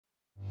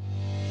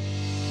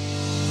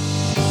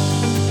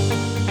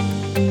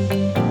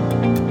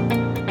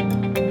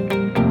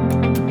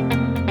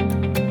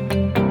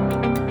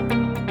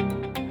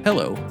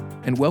Hello,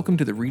 and welcome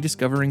to the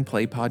Rediscovering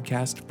Play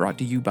podcast brought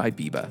to you by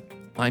Biba.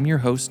 I'm your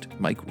host,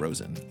 Mike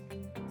Rosen.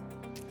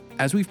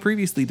 As we've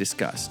previously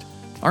discussed,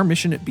 our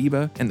mission at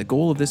Biba and the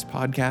goal of this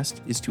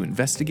podcast is to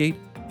investigate,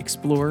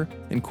 explore,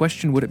 and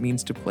question what it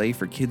means to play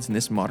for kids in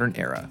this modern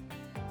era.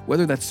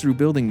 Whether that's through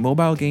building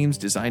mobile games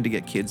designed to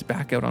get kids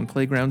back out on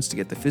playgrounds to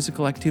get the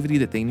physical activity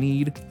that they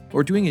need,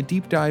 or doing a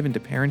deep dive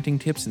into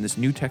parenting tips in this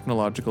new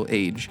technological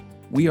age,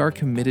 we are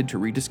committed to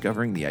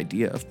rediscovering the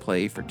idea of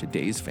play for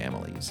today's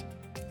families.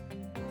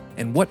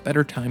 And what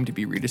better time to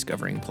be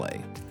rediscovering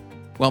play?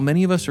 While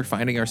many of us are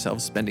finding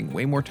ourselves spending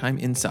way more time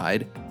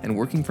inside and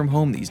working from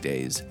home these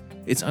days,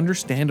 it's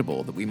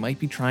understandable that we might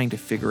be trying to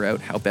figure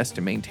out how best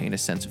to maintain a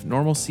sense of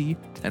normalcy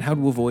and how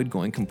to avoid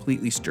going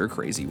completely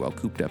stir-crazy while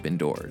cooped up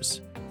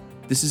indoors.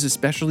 This is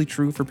especially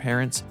true for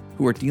parents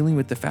who are dealing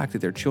with the fact that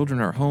their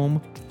children are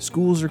home,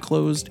 schools are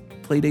closed,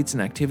 playdates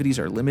and activities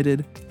are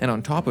limited, and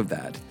on top of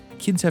that,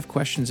 kids have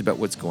questions about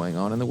what's going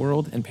on in the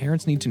world and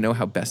parents need to know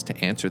how best to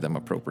answer them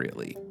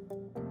appropriately.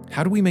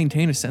 How do we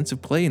maintain a sense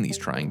of play in these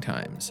trying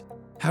times?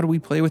 How do we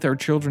play with our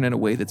children in a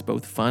way that's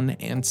both fun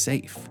and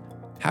safe?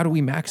 How do we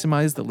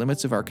maximize the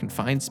limits of our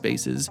confined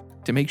spaces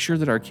to make sure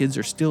that our kids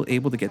are still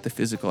able to get the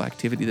physical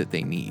activity that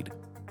they need?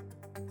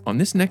 On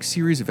this next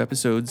series of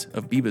episodes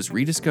of Biba's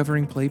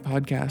Rediscovering Play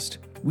podcast,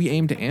 we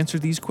aim to answer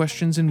these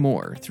questions and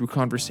more through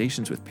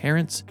conversations with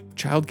parents,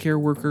 childcare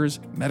workers,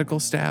 medical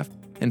staff,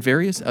 and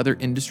various other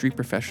industry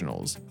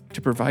professionals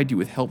to provide you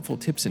with helpful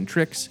tips and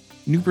tricks,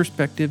 new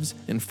perspectives,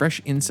 and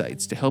fresh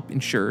insights to help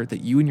ensure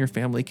that you and your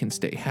family can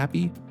stay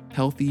happy,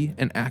 healthy,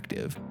 and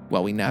active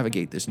while we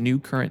navigate this new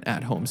current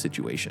at-home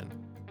situation.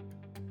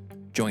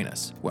 Join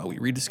us while we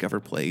rediscover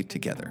play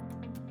together.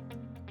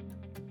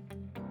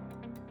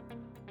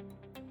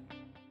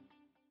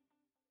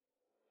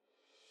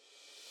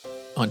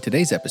 On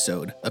today's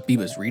episode of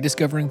Biba's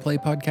Rediscovering Play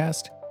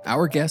podcast,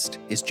 our guest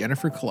is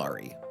Jennifer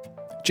Kolari.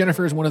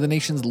 Jennifer is one of the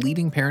nation's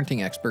leading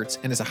parenting experts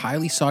and is a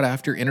highly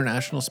sought-after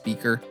international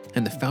speaker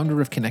and the founder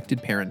of Connected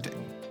Parenting.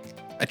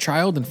 A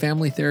child and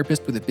family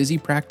therapist with a busy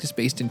practice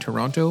based in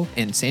Toronto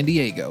and San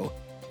Diego,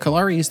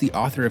 Kolari is the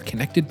author of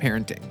Connected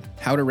Parenting,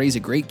 How to Raise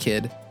a Great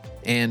Kid,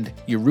 and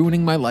You're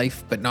Ruining My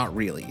Life, But Not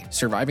Really,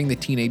 Surviving the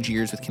Teenage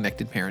Years with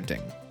Connected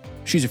Parenting.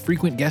 She's a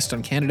frequent guest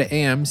on Canada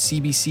AM,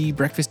 CBC,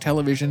 Breakfast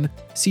Television,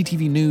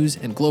 CTV News,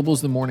 and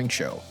Global's The Morning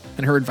Show,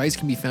 and her advice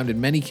can be found in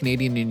many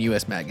Canadian and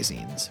US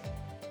magazines.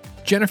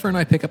 Jennifer and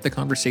I pick up the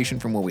conversation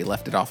from where we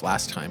left it off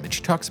last time, and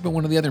she talks about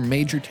one of the other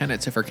major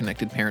tenets of her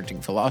connected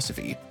parenting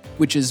philosophy,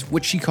 which is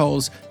what she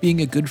calls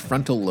being a good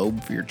frontal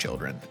lobe for your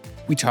children.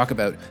 We talk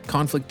about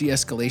conflict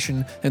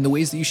de-escalation and the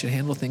ways that you should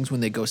handle things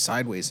when they go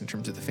sideways in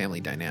terms of the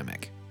family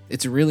dynamic.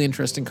 It's a really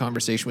interesting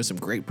conversation with some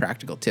great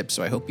practical tips,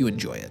 so I hope you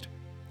enjoy it.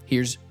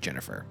 Here's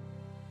Jennifer.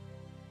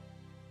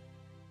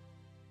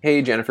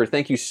 Hey, Jennifer,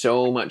 thank you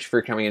so much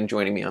for coming and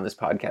joining me on this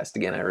podcast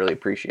again. I really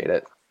appreciate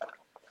it.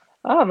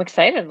 Oh, I'm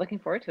excited. Looking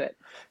forward to it.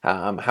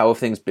 How have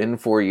things been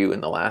for you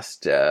in the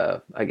last,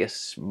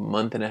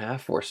 month and a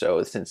half or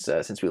so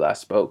since we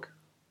last spoke?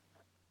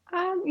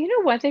 You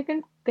know what?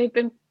 They've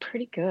been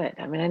pretty good.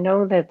 I mean, I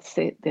know that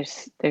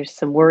there's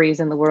some worries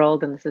in the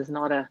world, and this is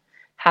not a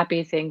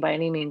happy thing by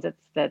any means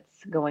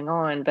that's going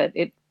on. But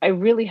I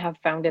really have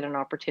found it an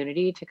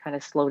opportunity to kind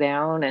of slow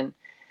down and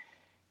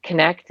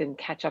connect and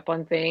catch up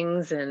on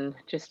things, and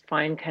just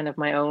find kind of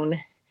my own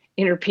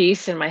inner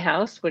peace in my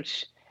house,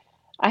 which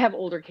I have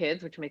older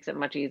kids, which makes it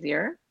much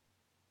easier.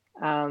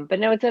 But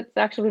no, it's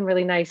actually been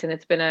really nice, and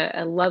it's been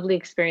a lovely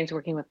experience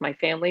working with my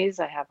families.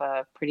 I have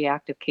a pretty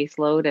active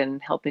caseload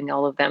and helping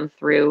all of them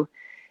through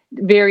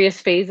various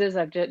phases.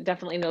 I've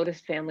definitely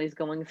noticed families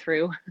going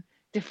through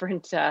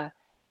different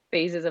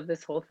phases of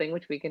this whole thing,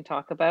 which we can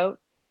talk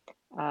about.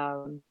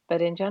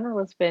 But in general,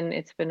 it's been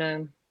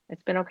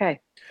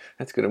okay.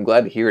 That's good. I'm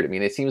glad to hear it. I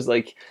mean, it seems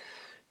like,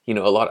 a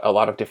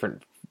lot of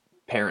different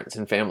parents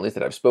and families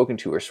that I've spoken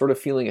to are sort of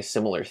feeling a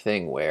similar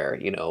thing where,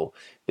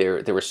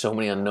 there were so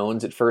many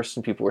unknowns at first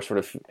and people were sort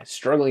of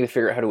struggling to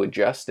figure out how to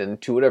adjust, and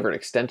to whatever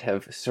extent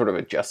have sort of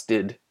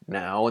adjusted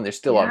now. And there's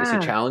still obviously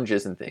Yeah,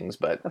 challenges and things,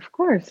 but of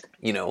course.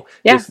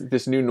 Yeah.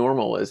 this new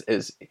normal is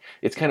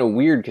it's kind of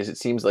weird because it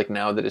seems like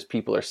now that as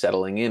people are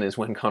settling in is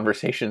when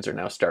conversations are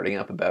now starting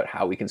up about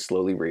how we can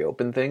slowly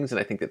reopen things. And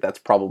I think that that's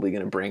probably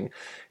going to bring,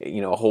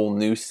 a whole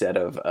new set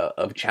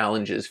of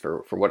challenges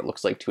for what it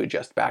looks like to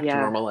adjust back to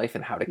Yeah. normal life,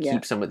 and how to Yeah.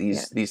 keep some of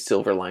Yeah. these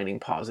silver lining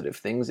positive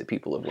things that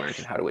people have learned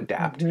and how to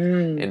adapt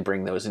hmm and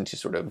bring those into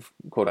sort of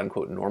quote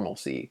unquote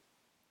normalcy.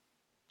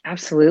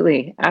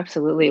 Absolutely,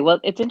 absolutely. Well,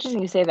 it's interesting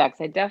you say that,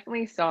 because I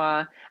definitely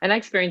saw, and I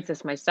experienced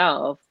this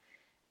myself.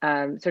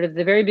 Sort of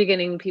the very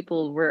beginning,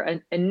 people were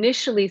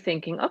initially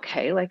thinking,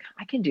 "Okay, like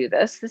I can do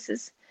this. This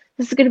is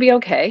going to be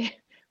okay.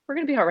 We're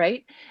going to be all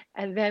right."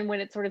 And then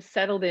when it sort of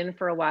settled in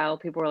for a while,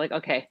 people were like,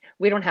 "Okay,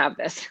 we don't have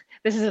this.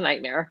 This is a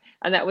nightmare."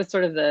 And that was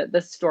sort of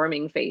the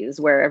storming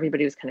phase where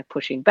everybody was kind of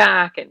pushing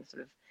back and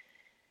sort of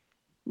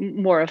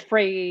more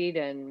afraid,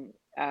 and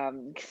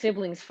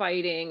siblings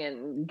fighting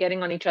and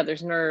getting on each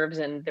other's nerves,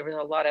 and there was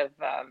a lot of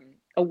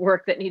a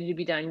work that needed to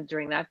be done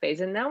during that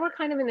phase. And now we're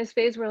kind of in this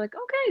phase where like,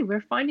 okay,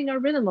 we're finding our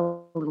rhythm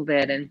a little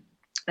bit. And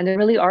there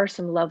really are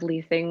some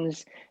lovely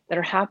things that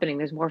are happening.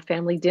 There's more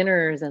family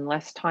dinners and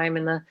less time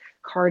in the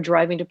car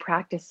driving to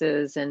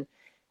practices. And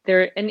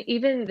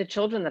even the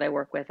children that I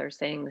work with are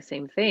saying the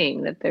same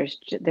thing, that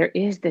there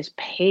is this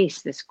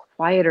pace, this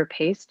quieter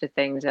pace to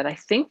things that I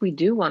think we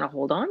do want to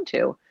hold on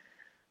to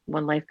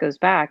when life goes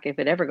back, if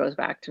it ever goes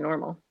back to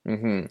normal.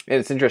 And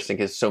it's interesting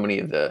because so many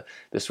of the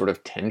sort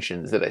of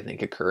tensions that I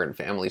think occur in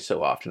families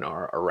so often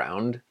are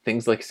around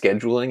things like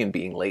scheduling and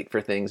being late for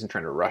things and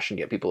trying to rush and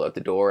get people out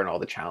the door, and all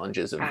the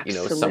challenges of,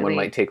 someone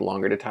might Absolutely. take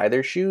longer to tie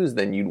their shoes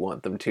than you'd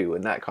want them to,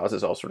 and that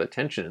causes all sort of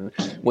tension.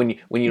 When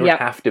you don't Yep,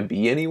 have to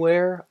be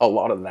anywhere, a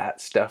lot of that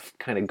stuff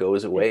kind of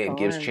goes it's away and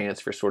gives gone. chance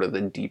for sort of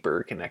the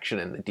deeper connection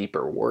and the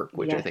deeper work,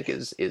 which I think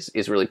Yes.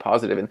 is really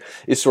positive and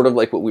is sort of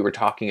like what we were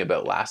talking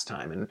about last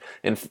time.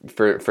 And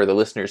for the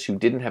listeners who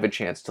didn't have a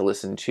chance to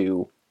listen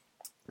to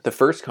the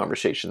first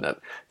conversation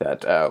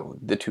that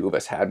the two of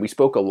us had, we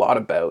spoke a lot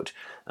about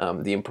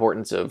the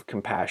importance of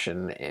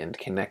compassion and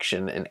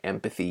connection and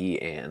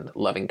empathy and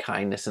loving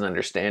kindness and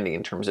understanding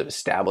in terms of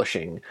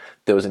establishing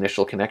those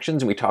initial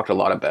connections. And we talked a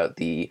lot about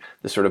the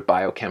sort of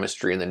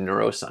biochemistry and the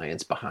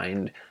neuroscience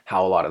behind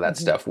how a lot of that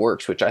Hmm. stuff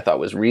works, which I thought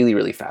was really,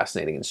 really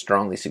fascinating and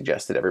strongly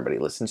suggest that everybody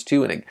listens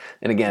to. And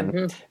again,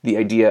 Hmm. the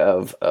idea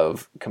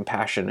of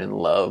compassion and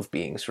love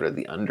being sort of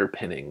the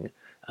underpinning,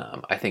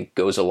 I think,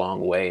 goes a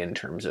long way in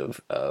terms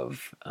of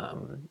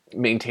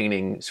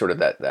maintaining sort of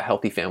that the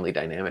healthy family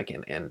dynamic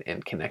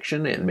and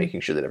connection, and Hmm. making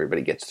sure that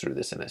everybody gets through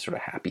this in a sort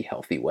of happy,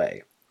 healthy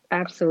way.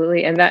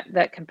 Absolutely. And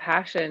that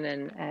compassion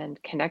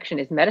and connection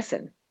is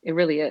medicine. It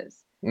really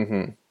is.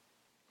 hmm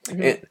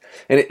Hmm. And,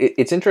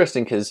 it's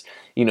interesting because,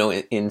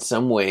 in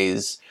some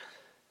ways,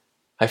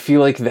 I feel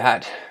like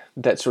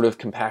that sort of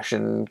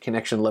compassion,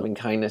 connection, loving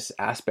kindness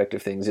aspect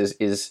of things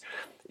is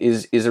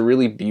a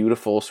really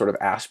beautiful sort of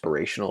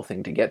aspirational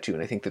thing to get to.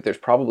 And I think that there's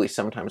probably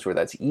sometimes where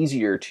that's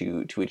easier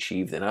to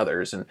achieve than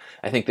others. And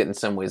I think that in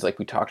some ways, like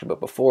we talked about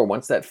before,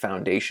 once that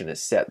foundation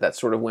is set,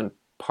 that's sort of when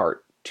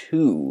part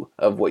two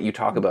of what you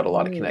talk about, a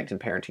lot of Hmm. connected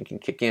parenting, can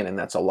kick in. And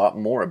that's a lot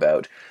more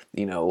about,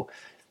 you know,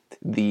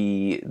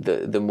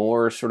 the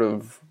more sort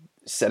of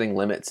setting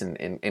limits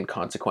and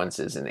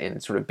consequences,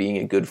 and sort of being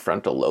a good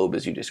frontal lobe,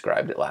 as you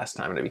described it last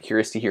time. And I'd be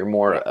curious to hear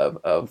more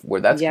of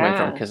where that's coming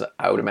from, Yeah, because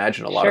I would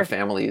imagine a lot of sure.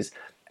 families,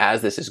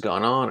 as this has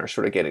gone on, are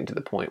sort of getting to the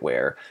point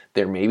where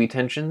there may be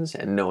tensions,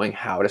 and knowing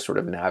how to sort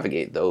of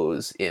navigate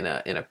those in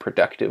a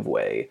productive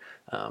way,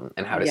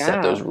 and how to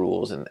set those Yeah.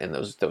 rules and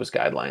those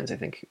guidelines, I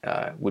think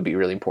would be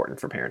really important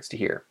for parents to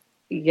hear.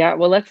 Yeah,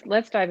 well,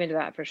 let's dive into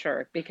that for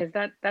sure, because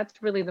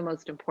that's really the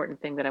most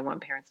important thing that I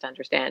want parents to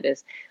understand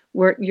is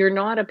you're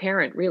not a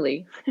parent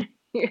really.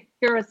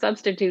 You're a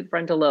substitute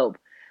frontal lobe,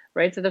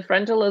 right? So the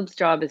frontal lobe's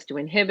job is to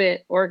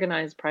inhibit,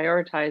 organize,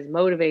 prioritize,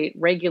 motivate,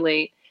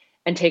 regulate,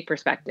 and take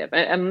perspective,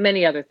 and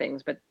many other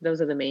things, but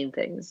those are the main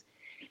things.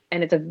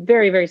 And it's a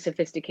very, very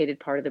sophisticated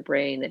part of the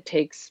brain that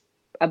takes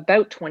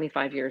about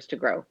 25 years to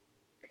grow.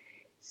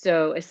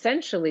 So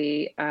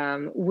essentially,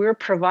 we're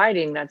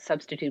providing that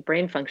substitute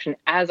brain function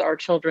as our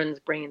children's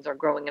brains are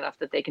growing enough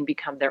that they can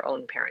become their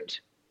own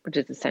parent, which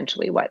is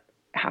essentially what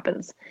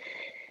happens.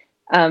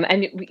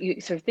 And you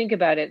sort of think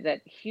about it,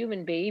 that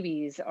human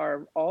babies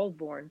are all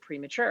born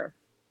premature,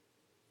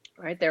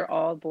 right? They're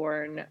all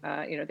born,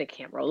 they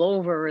can't roll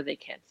over, they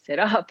can't sit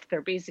up.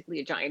 They're basically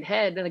a giant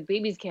head. And like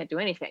babies can't do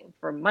anything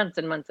for months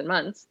and months and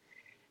months.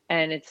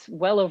 And it's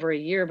well over a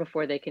year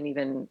before they can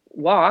even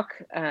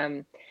walk.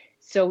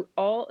 So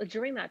all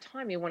during that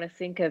time, you want to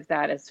think of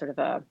that as sort of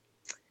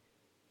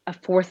a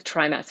fourth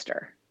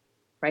trimester,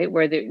 right?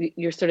 Where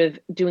you're sort of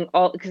doing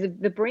all, because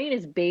the brain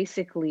is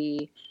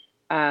basically,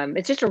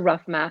 it's just a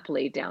rough map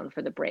laid down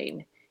for the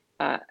brain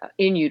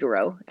in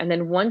utero. And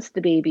then once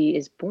the baby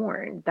is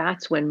born,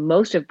 that's when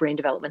most of brain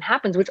development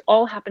happens, which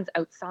all happens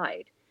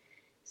outside.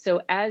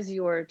 So as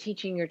you're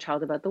teaching your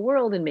child about the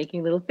world and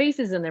making little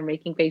faces and they're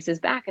making faces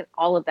back and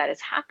all of that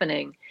is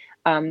happening,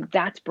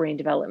 that's brain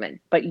development.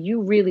 But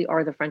you really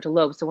are the frontal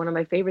lobe. So one of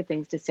my favorite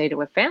things to say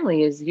to a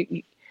family is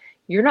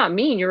you're not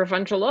mean, you're a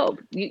frontal lobe.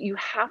 You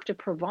have to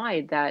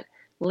provide that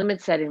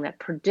limit setting, that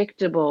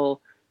predictable,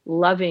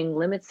 loving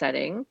limit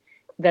setting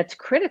that's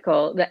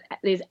critical, that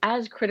is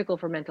as critical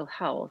for mental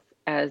health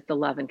as the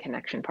love and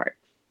connection part.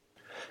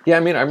 Yeah, I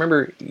mean, I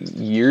remember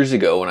years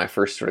ago when I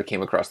first sort of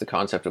came across the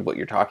concept of what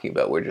you're talking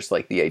about, where just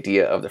like the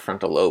idea of the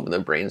frontal lobe and the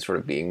brain sort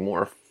of being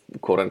more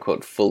quote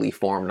unquote fully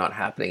formed, not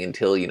happening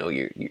until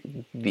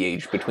the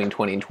age between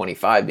 20 and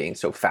 25, being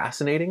so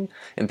fascinating,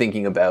 and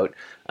thinking about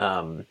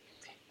the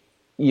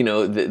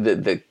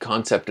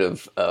concept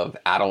of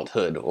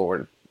adulthood,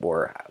 or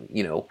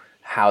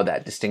how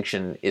that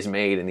distinction is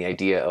made, and the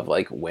idea of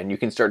like when you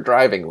can start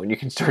driving, when you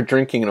can start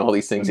drinking, and all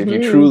these things, if you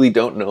Hmm. truly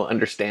don't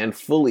understand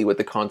fully what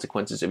the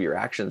consequences of your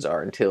actions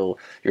are until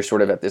you're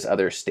sort of at this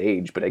other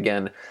stage. But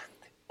again,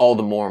 all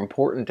the more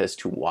important as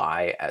to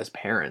why, as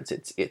parents,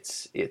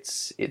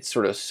 it's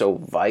sort of so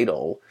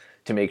vital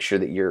to make sure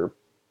that you're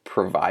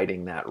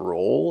providing that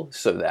role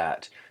so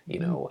that, you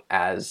Mhm. know,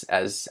 as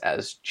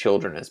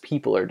children, as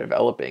people are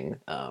developing,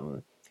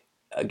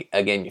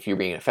 again, if you're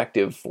being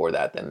effective for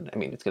that, then I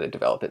mean, it's going to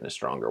develop it in a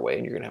stronger way,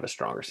 and you're going to have a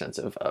stronger sense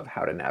of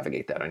how to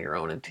navigate that on your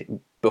own, and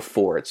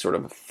before it's sort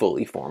of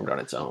fully formed on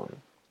its own.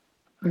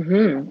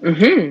 Mhm.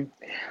 Mhm.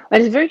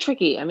 It's very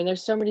tricky. I mean,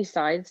 there's so many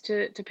sides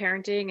to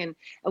parenting, and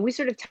we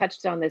sort of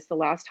touched on this the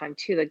last time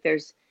too. Like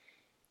there's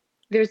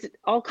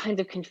all kinds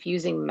of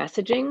confusing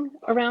messaging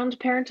around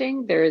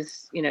parenting.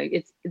 There's,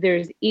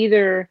 there's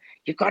either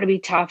you've got to be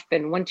tough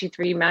and one, two,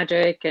 three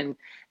magic and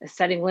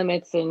setting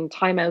limits and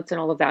timeouts and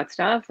all of that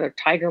stuff, or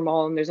Tiger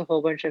Mall, and there's a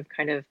whole bunch of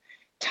kind of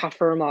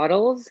tougher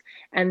models.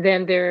 And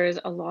then there's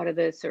a lot of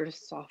the sort of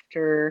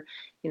softer,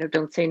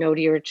 don't say no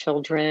to your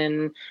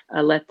children,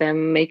 let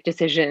them make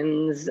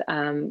decisions.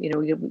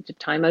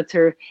 Timeouts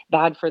are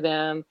bad for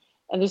them.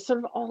 And there's sort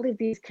of all of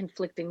these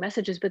conflicting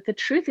messages. But the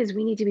truth is,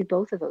 we need to be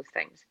both of those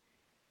things.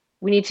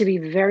 We need to be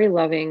very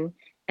loving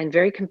and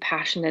very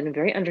compassionate and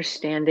very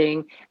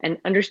understanding, and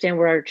understand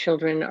where our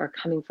children are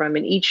coming from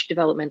in each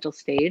developmental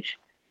stage.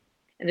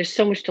 And there's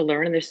so much to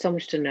learn and there's so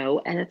much to know.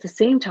 And at the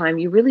same time,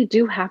 you really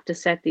do have to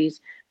set these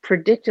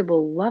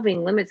predictable,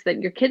 loving limits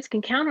that your kids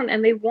can count on,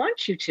 and they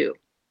want you to.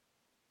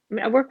 I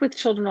mean, I work with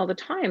children all the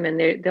time, and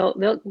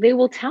they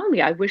will tell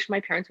me, "I wish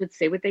my parents would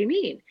say what they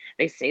mean.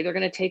 They say they're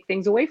going to take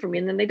things away from me,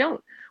 and then they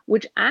don't,"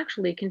 which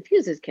actually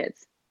confuses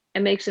kids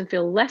and makes them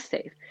feel less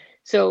safe.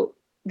 So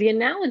the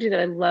analogy that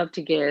I love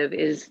to give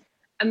is,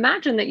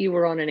 imagine that you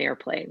were on an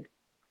airplane,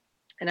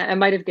 and I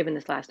might have given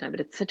this last time,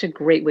 but it's such a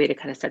great way to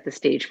kind of set the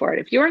stage for it.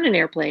 If you're on an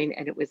airplane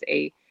and it was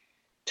a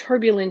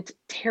turbulent,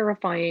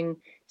 terrifying,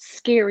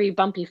 scary,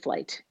 bumpy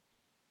flight,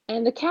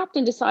 and the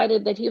captain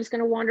decided that he was going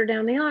to wander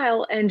down the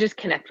aisle and just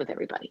connect with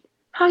everybody.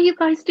 How you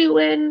guys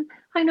doing?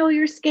 I know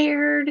you're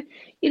scared.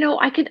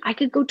 I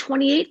could go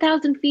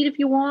 28,000 feet if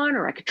you want,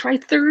 or I could try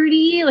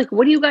 30. Like,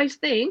 what do you guys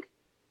think?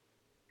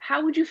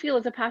 How would you feel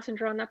as a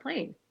passenger on that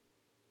plane?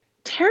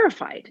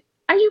 Terrified.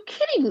 Are you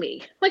kidding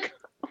me? Like,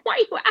 why are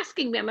you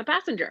asking me? I'm a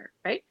passenger,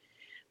 right?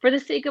 For the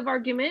sake of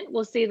argument,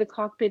 we'll say the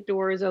cockpit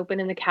door is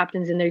open and the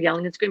captain's in there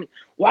yelling and screaming,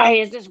 "Why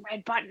is this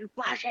red button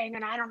flashing?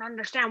 And I don't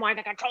understand why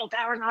the control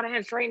tower's not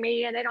answering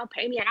me and they don't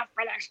pay me enough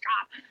for this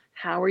job."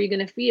 How are you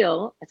going to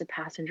feel as a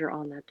passenger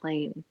on that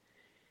plane,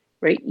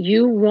 right?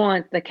 You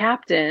want the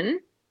captain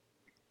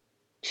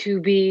to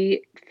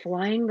be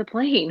flying the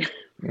plane,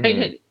 right?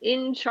 Mm. And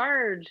in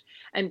charge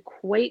and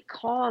quite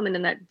calm and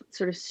in that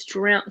sort of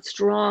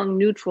strong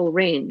neutral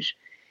range.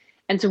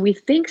 And so we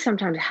think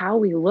sometimes how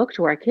we look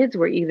to our kids,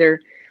 we're either,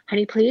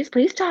 "Honey, please,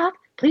 please stop.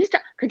 Please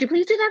stop. Could you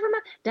please do that for me?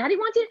 Daddy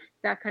wants you."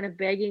 That kind of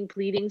begging,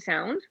 pleading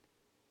sound,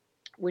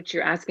 which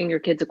you're asking your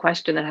kids a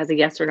question that has a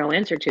yes or no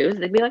answer to. So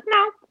they'd be like,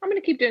 "No, I'm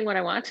going to keep doing what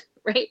I want,"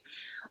 right?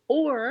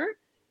 Or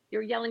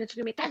you're yelling and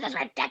screaming, "This is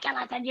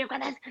ridiculous and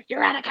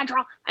you're out of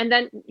control." And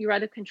then you're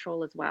out of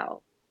control as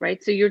well,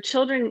 right? So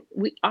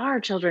our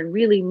children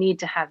really need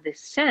to have this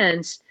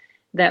sense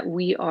that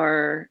we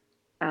are,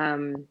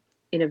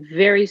 in a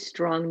very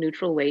strong,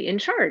 neutral way in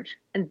charge.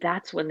 And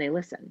that's when they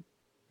listen.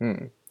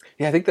 Hmm.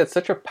 Yeah, I think that's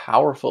such a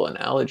powerful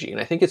analogy. And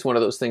I think it's one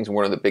of those things,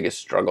 one of the biggest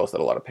struggles that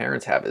a lot of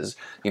parents have is,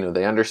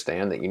 they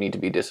understand that you need to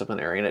be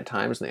disciplinarian at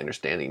times and they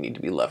understand that you need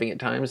to be loving at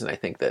times. And I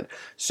think that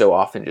so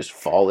often just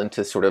fall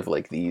into sort of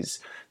like these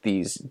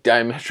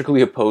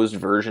diametrically opposed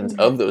versions Mhm.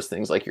 of those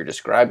things like you're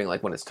describing.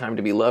 Like when it's time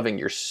to be loving,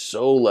 you're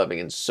so loving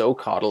and so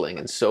coddling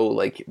and so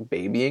like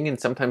babying. And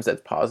sometimes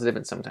that's positive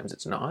and sometimes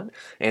it's not.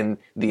 And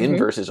the Mhm.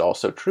 inverse is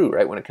also true,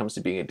 right? When it comes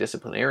to being a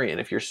disciplinarian,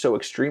 if you're so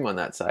extreme on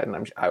that side,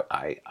 and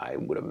I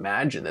would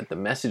imagine that the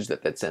message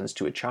that sends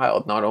to a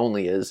child not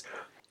only is,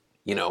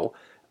 you know,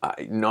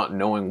 not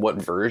knowing what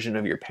version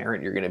of your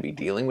parent you're going to be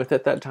dealing with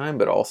at that time,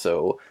 but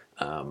also,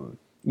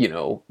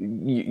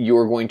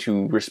 you're going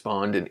to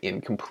respond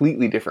in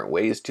completely different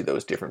ways to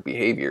those different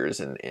behaviors,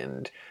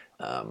 again,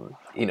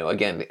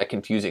 a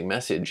confusing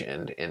message,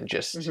 and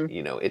just,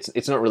 Mhm.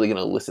 it's not really going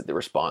to elicit the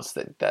response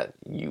that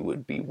you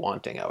would be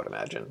wanting, I would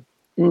imagine.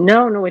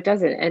 No, no, it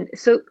doesn't. And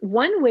so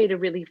one way to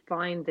really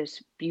find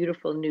this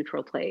beautiful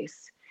neutral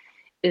place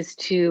is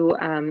to,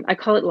 I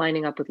call it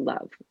lining up with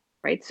love,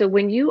 right? So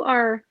when you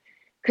are,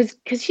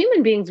 because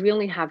human beings, we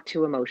only have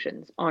two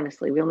emotions.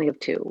 Honestly, we only have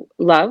two: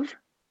 love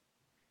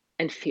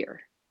and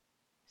fear.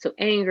 So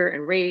anger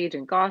and rage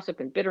and gossip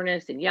and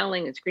bitterness and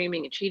yelling and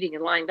screaming and cheating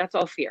and lying, that's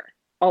all fear.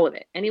 All of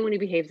it. Anyone who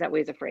behaves that way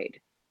is afraid.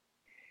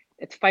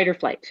 It's fight or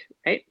flight,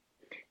 right?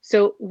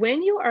 So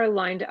when you are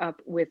lined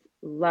up with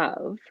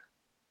love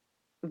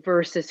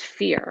versus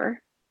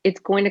fear, it's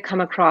going to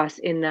come across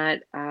in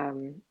that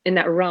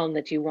realm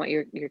that you want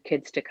your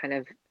kids to kind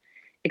of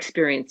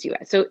experience you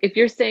as. So if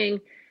you're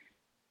saying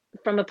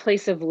from a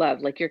place of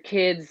love, like your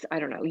kids, I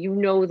don't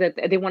know,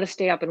 that they want to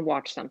stay up and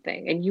watch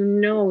something, and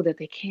that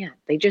they can't.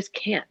 They just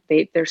can't.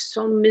 They're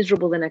so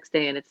miserable the next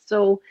day, and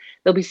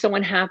they'll be so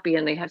unhappy,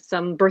 and they have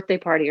some birthday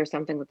party or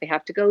something that they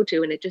have to go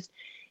to, and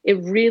it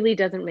really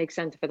doesn't make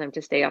sense for them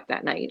to stay up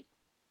that night.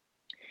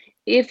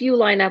 If you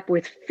line up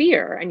with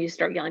fear and you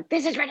start yelling,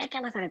 this is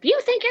ridiculous, and if you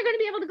think you're going to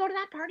be able to go to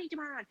that party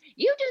tomorrow,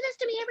 you do this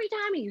to me every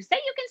time, and you say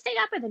you can stay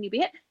up, and then you be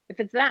hit. If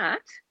it's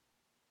that,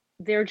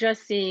 they're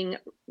just seeing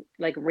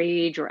like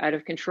rage or out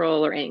of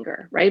control or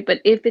anger, right? But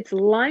if it's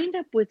lined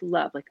up with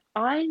love, like,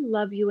 I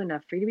love you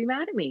enough for you to be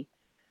mad at me.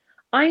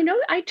 I know,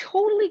 I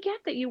totally get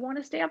that you want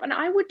to stay up, and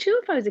I would too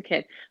if I was a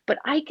kid, but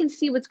I can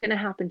see what's going to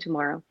happen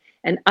tomorrow.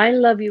 And I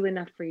love you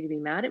enough for you to be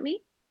mad at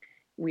me.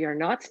 We are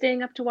not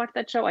staying up to watch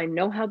that show. I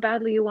know how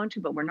badly you want to,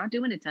 but we're not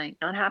doing it tonight.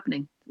 Not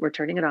happening. We're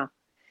turning it off.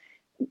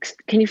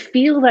 Can you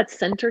feel that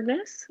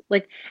centeredness?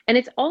 Like, and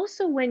it's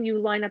also when you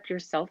line up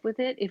yourself with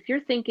it. If you're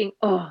thinking,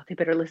 oh, they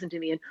better listen to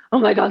me, and oh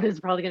my God, this is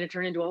probably going to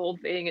turn into a whole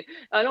thing, and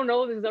I don't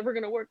know if this is ever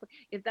going to work.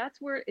 If that's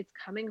where it's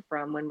coming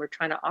from when we're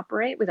trying to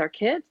operate with our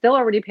kids, they'll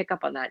already pick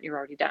up on that and you're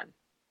already done.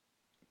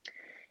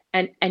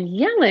 And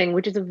yelling,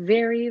 which is a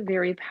very,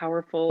 very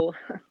powerful,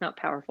 not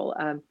powerful,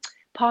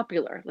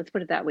 popular, let's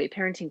put it that way,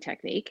 parenting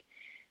technique,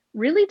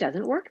 really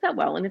doesn't work that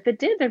well. And if it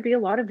did, there'd be a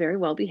lot of very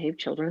well-behaved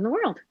children in the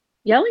world.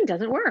 Yelling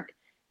doesn't work.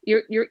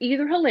 You're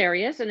either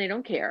hilarious and they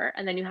don't care,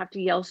 and then you have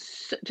to yell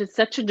to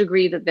such a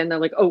degree that then they're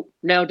like, oh,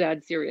 now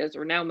dad's serious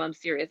or now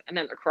mom's serious, and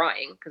then they're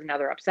crying because now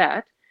they're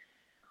upset.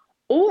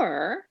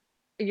 Or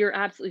you're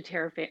absolutely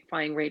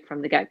terrifying right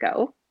from the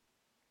get-go,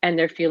 and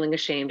they're feeling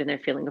ashamed and they're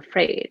feeling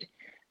afraid.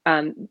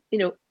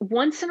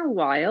 Once in a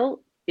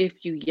while,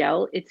 if you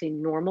yell, it's a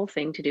normal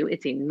thing to do.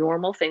 It's a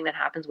normal thing that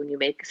happens when you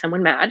make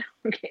someone mad.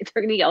 Okay,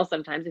 they're going to yell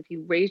sometimes. If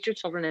you raised your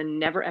children and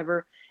never,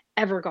 ever,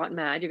 ever got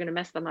mad, you're going to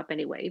mess them up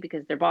anyway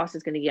because their boss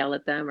is going to yell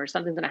at them or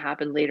something's going to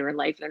happen later in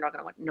life. And they're not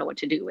going to know what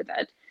to do with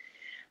it.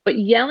 But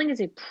yelling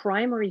is a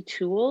primary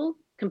tool,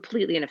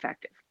 completely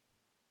ineffective.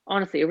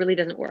 Honestly, it really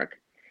doesn't work.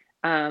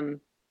 And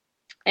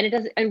it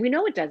doesn't, and we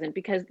know it doesn't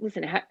because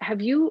listen,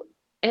 have you,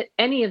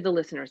 any of the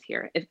listeners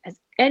here, has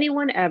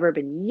anyone ever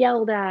been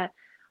yelled at,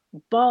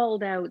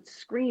 bawled out,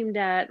 screamed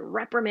at,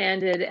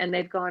 reprimanded, and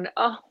they've gone,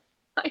 oh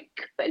my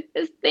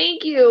goodness,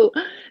 thank you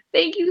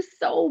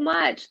so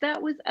much,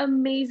 that was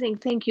amazing,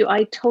 thank you,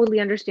 I totally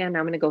understand, now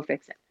I'm going to go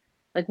fix it?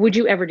 Like, would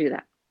you ever do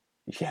that?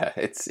 Yeah,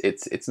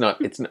 it's not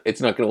going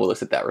to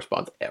elicit that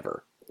response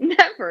ever.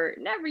 Never,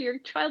 never. Your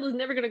child is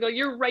never going to go,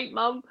 you're right,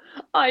 mom.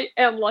 I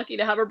am lucky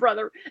to have a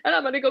brother and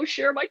I'm going to go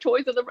share my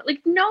toys with them.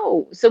 Like,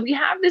 no. So we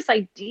have this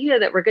idea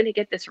that we're going to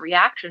get this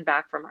reaction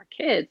back from our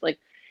kids. Like,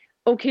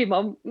 okay,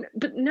 mom.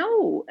 But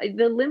no,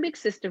 the limbic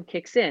system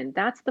kicks in.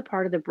 That's the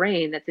part of the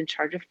brain that's in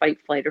charge of fight,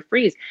 flight, or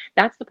freeze.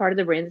 That's the part of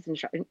the brain that's in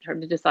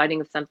charge of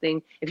deciding if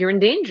something, if you're in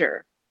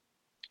danger.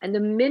 And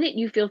the minute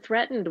you feel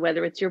threatened,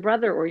 whether it's your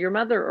brother or your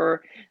mother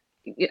or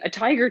a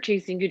tiger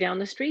chasing you down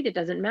the street, it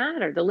doesn't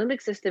matter. The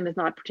limbic system is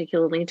not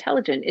particularly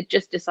intelligent. It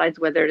just decides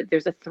whether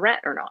there's a threat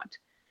or not.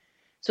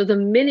 So the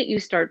minute you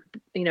start,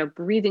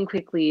 breathing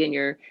quickly and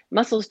your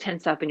muscles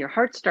tense up and your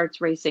heart starts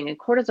racing and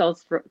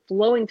cortisol's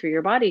flowing through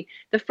your body,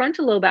 the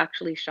frontal lobe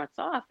actually shuts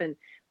off. And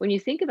when you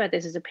think about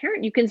this as a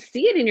parent, you can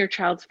see it in your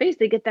child's face.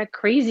 They get that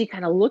crazy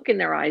kind of look in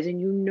their eyes,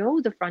 and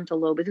the frontal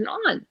lobe isn't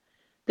on.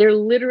 They're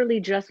literally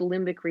just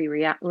limbically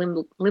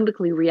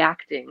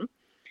reacting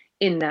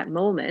in that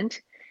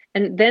moment.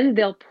 And then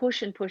they'll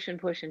push and push and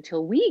push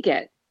until we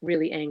get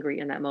really angry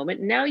in that moment.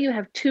 Now you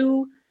have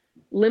two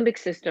limbic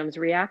systems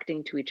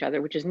reacting to each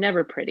other, which is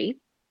never pretty.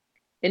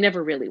 It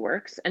never really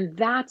works. And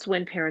that's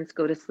when parents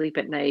go to sleep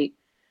at night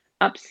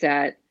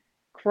upset,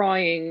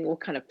 crying.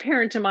 What kind of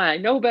parent am I? I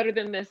know better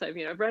than this. I've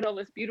read all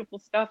this beautiful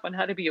stuff on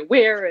how to be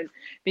aware and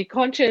be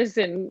conscious,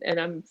 and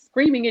I'm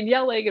screaming and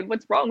yelling and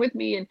what's wrong with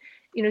me. And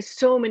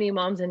so many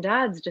moms and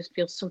dads just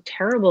feel so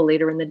terrible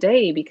later in the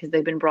day because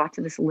they've been brought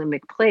to this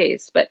limbic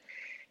place. But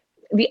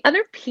the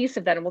other piece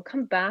of that, and we'll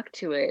come back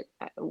to it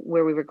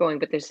where we were going,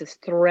 but there's this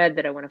thread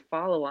that I want to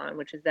follow on,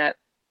 which is that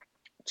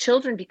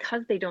children,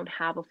 because they don't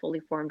have a fully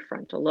formed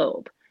frontal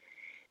lobe,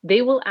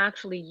 they will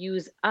actually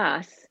use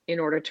us in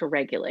order to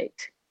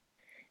regulate.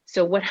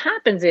 So what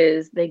happens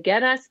is they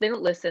get us, they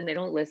don't listen,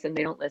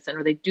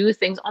 or they do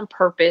things on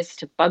purpose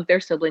to bug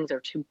their siblings or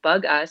to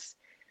bug us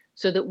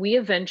so that we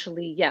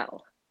eventually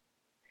yell.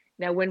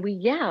 Now, when we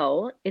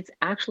yell, it's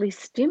actually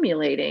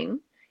stimulating.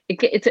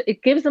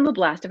 It gives them a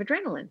blast of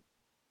adrenaline.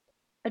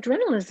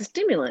 Adrenaline is a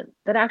stimulant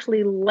that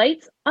actually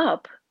lights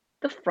up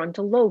the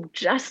frontal lobe,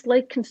 just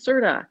like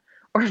Concerta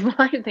or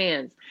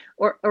Vyvanse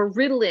or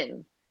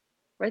Ritalin,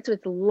 right? So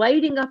it's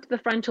lighting up the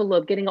frontal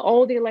lobe, getting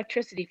all the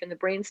electricity from the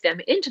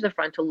brainstem into the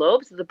frontal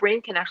lobe so the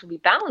brain can actually be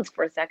balanced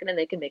for a second and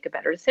they can make a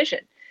better decision.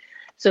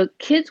 So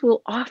kids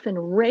will often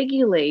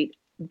regulate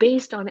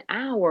based on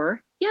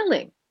our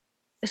yelling.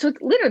 So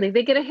it's literally,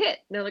 they get a hit.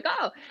 They're like,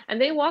 oh,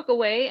 and they walk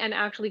away and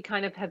actually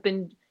kind of have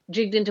been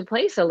jigged into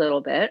place a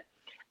little bit.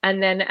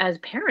 And then as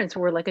parents,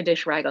 we're like a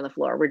dish rag on the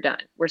floor. We're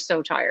done. We're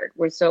so tired.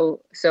 We're so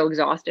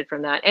exhausted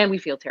from that. And we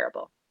feel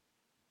terrible.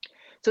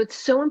 So it's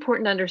so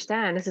important to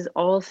understand this is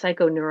all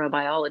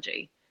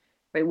psychoneurobiology,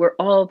 right? We're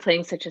all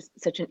playing such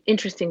an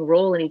interesting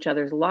role in each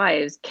other's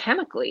lives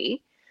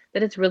chemically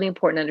that it's really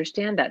important to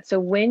understand that. So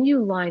when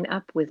you line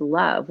up with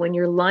love, when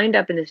you're lined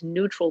up in this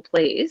neutral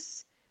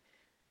place,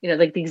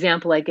 like the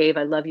example I gave,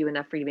 I love you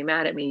enough for you to be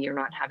mad at me, you're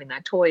not having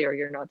that toy or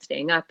you're not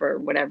staying up or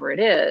whatever it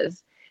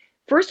is.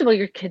 First of all,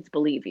 your kids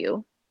believe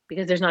you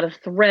because there's not a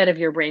thread of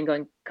your brain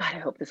going, God, I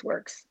hope this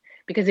works.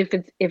 Because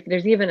if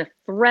there's even a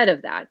thread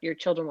of that, your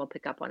children will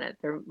pick up on it.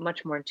 They're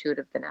much more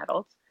intuitive than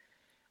adults.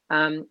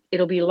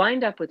 It'll be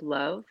lined up with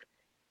love.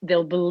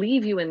 They'll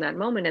believe you in that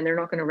moment and they're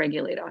not going to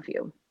regulate off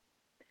you.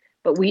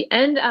 But we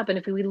end up, and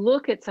if we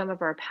look at some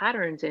of our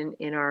patterns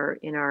in our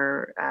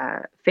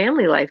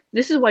family life,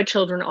 this is why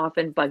children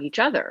often bug each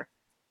other,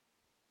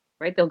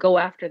 right? They'll go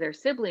after their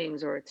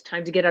siblings, or it's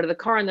time to get out of the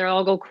car and they'll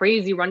all go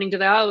crazy running to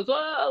the house.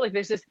 Oh, like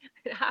there's this,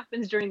 it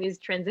happens during these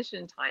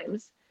transition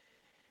times.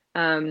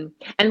 And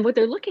what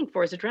they're looking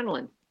for is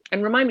adrenaline.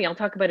 And remind me, I'll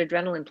talk about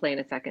adrenaline play in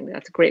a second.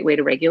 That's a great way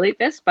to regulate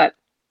this, but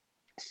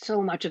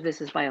so much of this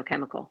is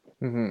biochemical.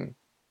 Mm-hmm.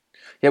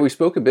 Yeah, we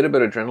spoke a bit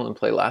about adrenaline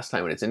play last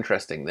time, and it's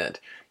interesting that,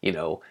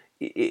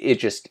 it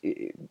just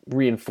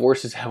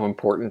reinforces how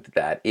important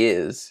that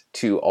is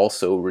to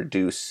also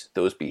reduce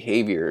those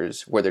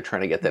behaviors where they're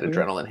trying to get that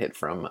adrenaline hit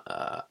from,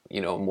 a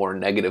more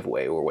negative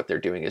way, or what they're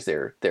doing is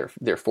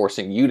they're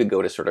forcing you to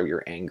go to sort of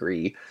your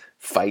angry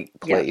fight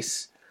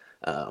place.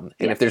 And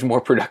if there's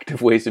more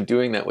productive ways of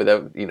doing that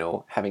without,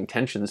 having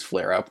tensions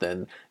flare up,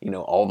 then,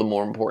 all the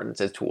more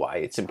importance as to why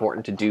it's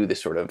important to do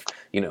this sort of,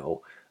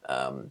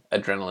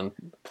 adrenaline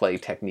play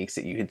techniques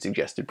that you had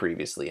suggested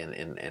previously,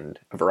 and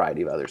a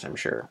variety of others, I'm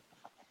sure.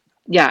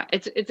 Yeah,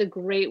 it's a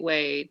great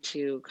way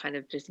to kind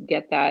of just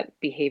get that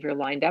behavior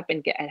lined up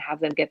and have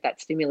them get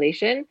that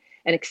stimulation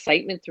and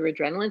excitement through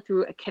adrenaline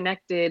through a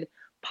connected,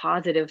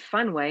 positive,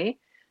 fun way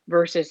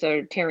versus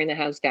a tearing the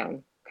house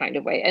down kind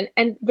of way.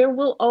 And there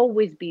will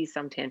always be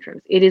some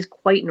tantrums. It is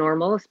quite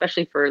normal,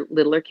 especially for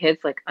littler kids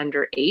like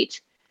under 8,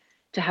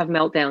 to have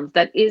meltdowns.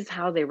 That is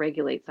how they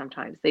regulate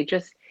sometimes. They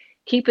just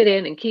keep it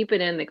in and keep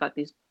it in. They got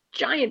these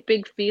giant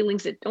big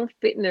feelings that don't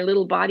fit in their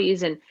little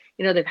bodies, and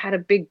they've had a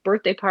big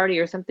birthday party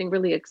or something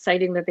really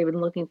exciting that they've been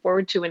looking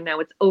forward to, and now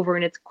it's over,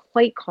 and it's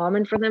quite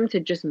common for them to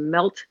just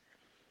melt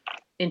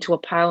into a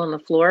pile on the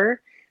floor.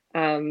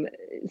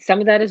 Some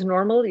of that is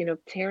normal.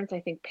 Parents, I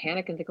think,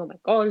 panic and think, oh my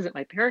God, is it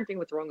my parenting?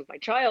 What's wrong with my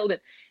child? And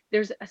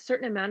there's a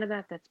certain amount of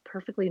that that's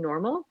perfectly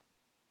normal.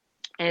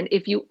 And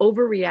if you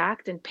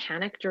overreact and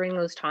panic during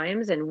those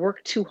times and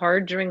work too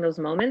hard during those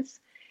moments,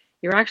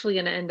 you're actually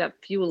going to end up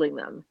fueling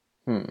them.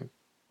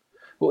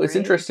 Well, it's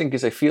Right? interesting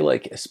because I feel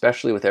like,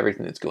 especially with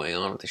everything that's going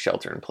on with the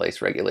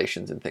shelter-in-place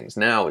regulations and things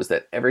now, is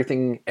that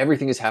everything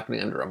is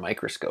happening under a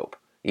microscope.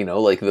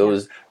 Like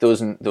those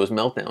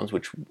meltdowns,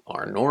 which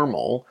are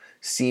normal,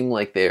 seem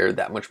like they're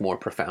that much more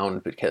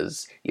profound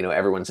because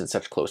everyone's in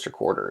such closer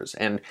quarters.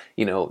 And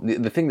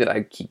the thing that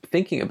I keep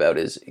thinking about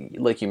is,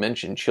 like you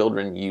mentioned,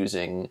 children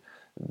using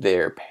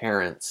their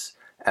parents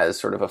as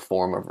sort of a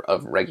form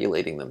of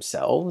regulating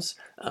themselves.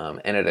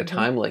 And at a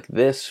time like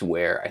this,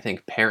 where I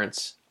think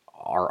parents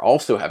are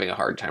also having a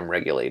hard time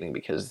regulating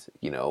because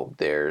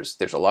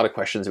there's a lot of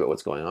questions about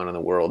what's going on in the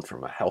world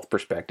from a health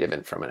perspective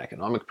and from an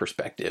economic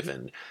perspective,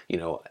 and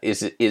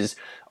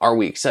are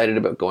we excited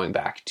about going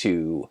back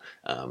to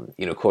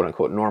quote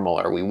unquote normal?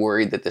 Are we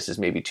worried that this is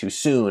maybe too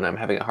soon? I'm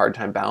having a hard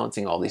time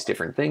balancing all these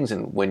different things,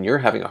 and when you're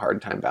having a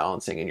hard time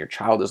balancing and your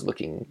child is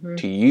looking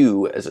to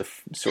you as a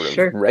sort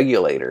of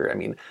regulator, I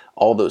mean,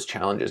 all those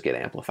challenges get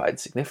amplified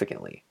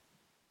significantly.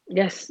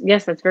 Yes,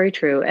 that's very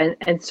true.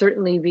 And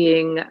certainly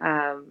being,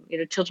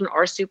 children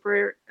are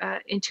super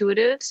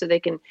intuitive, so they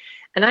can,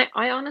 and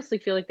I honestly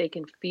feel like they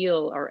can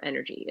feel our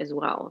energy as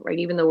well, right?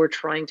 Even though we're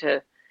trying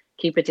to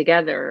keep it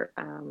together,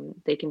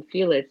 they can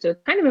feel it. So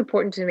it's kind of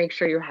important to make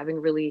sure you're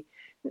having really,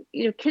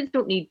 kids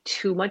don't need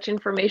too much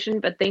information,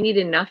 but they need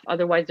enough.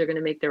 Otherwise, they're going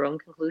to make their own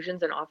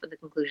conclusions, and often the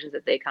conclusions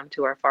that they come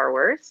to are far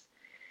worse.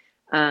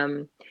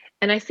 Um,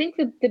 and I think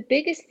that the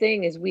biggest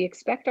thing is we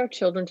expect our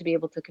children to be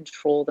able to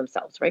control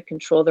themselves, right?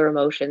 Control their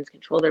emotions,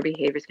 control their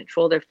behaviors,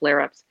 control their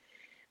flare ups.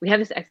 We have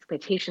this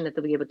expectation that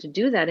they'll be able to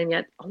do that. And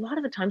yet, a lot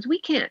of the times we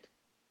can't.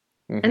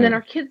 And then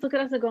our kids look at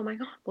us and go, oh my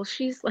God, well,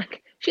 she's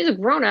a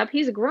grown up.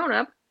 He's a grown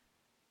up.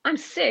 I'm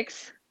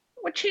 6.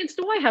 What chance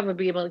do I have of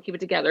being able to keep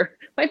it together?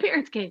 My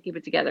parents can't keep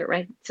it together,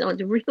 right? So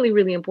it's really,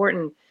 really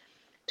important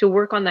to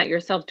work on that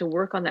yourself, to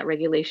work on that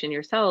regulation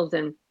yourselves.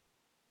 And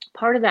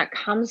part of that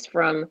comes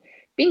from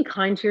being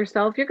kind to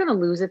yourself. You're going to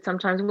lose it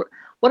sometimes.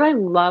 What I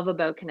love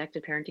about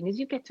connected parenting is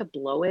you get to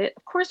blow it.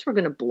 Of course, we're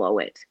going to blow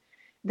it.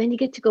 Then you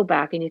get to go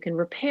back and you can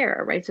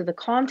repair, right? So the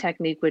calm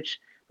technique, which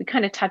we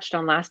kind of touched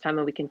on last time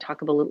and we can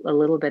talk a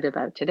little bit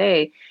about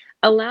today,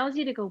 allows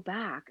you to go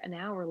back an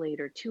hour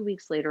later, 2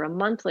 weeks later, a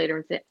month later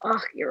and say,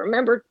 oh, you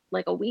remember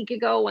like a week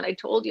ago when I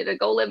told you to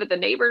go live with the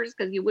neighbors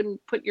because you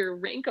wouldn't put your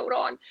raincoat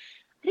on?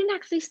 I didn't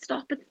actually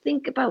stop and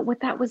think about what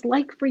that was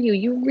like for you.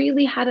 You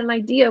really had an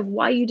idea of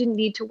why you didn't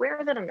need to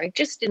wear that, and I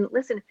just didn't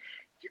listen.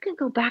 You can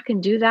go back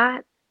and do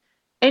that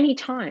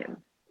anytime,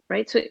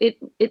 right? So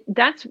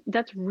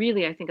that's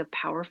really, I think, a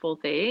powerful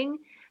thing.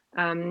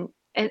 And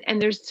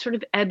there's sort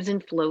of ebbs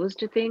and flows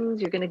to things.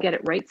 You're going to get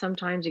it right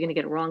sometimes. You're going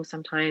to get it wrong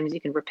sometimes.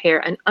 You can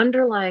repair. And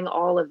underlying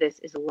all of this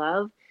is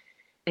love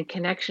and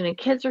connection. And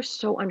kids are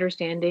so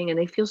understanding, and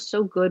they feel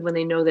so good when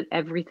they know that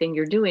everything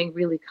you're doing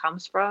really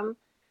comes from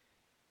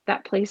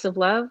that place of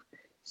love.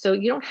 So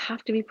you don't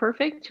have to be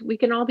perfect. We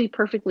can all be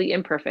perfectly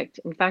imperfect.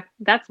 In fact,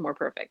 that's more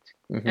perfect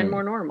and Hmm.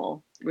 more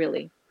normal,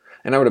 really.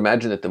 And I would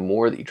imagine that the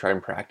more that you try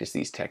and practice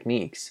these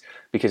techniques,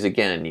 because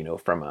again,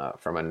 from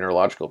a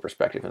neurological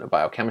perspective and a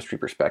biochemistry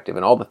perspective,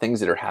 and all the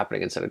things that are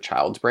happening inside a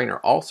child's brain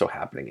are also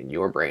happening in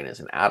your brain as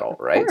an adult,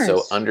 Of right? So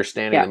course.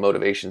 understanding Yeah. the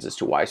motivations as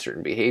to why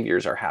certain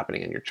behaviors are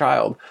happening in your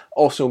child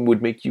also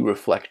would make you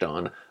reflect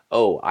on,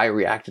 oh, I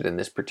reacted in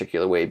this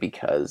particular way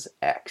because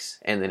X.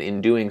 And then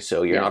in doing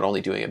so, you're not Yes.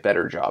 only doing a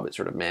better job at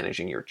sort of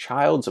managing your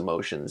child's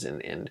emotions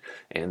and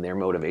their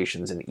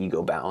motivations and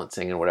ego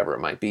balancing and whatever it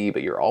might be,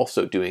 but you're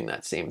also doing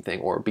that same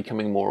thing or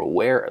becoming more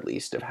aware at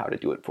least of how to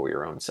do it for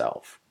your own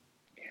self.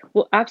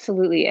 Well,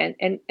 absolutely.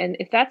 And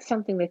if that's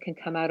something that can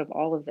come out of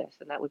all of this,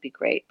 then that would be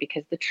great.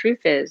 Because the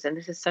truth is, and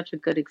this is such a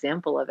good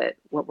example of it,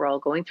 what we're all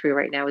going through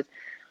right now is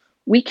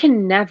we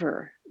can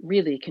never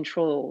really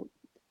control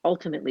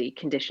ultimately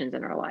conditions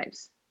in our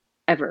lives,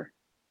 ever.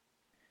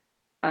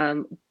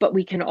 But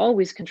we can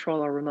always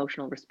control our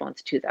emotional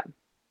response to them,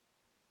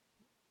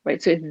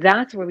 right? So if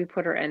that's where we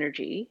put our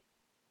energy,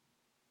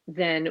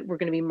 then we're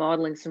going to be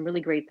modeling some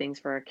really great things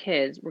for our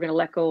kids. We're going to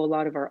let go a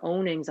lot of our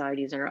own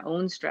anxieties and our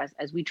own stress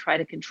as we try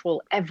to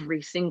control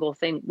every single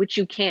thing, which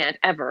you can't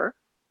ever.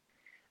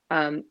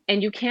 And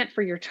you can't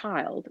for your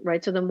child,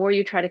 right? So the more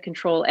you try to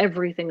control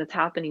everything that's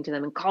happening to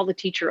them and call the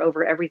teacher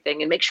over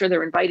everything and make sure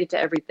they're invited to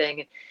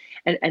everything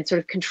and sort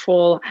of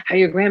control how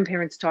your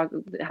grandparents talk,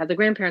 how the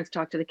grandparents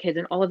talk to the kids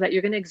and all of that,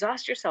 you're going to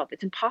exhaust yourself.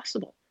 It's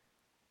impossible.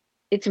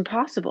 It's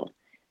impossible.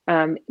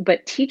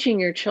 But teaching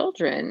your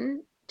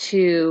children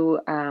to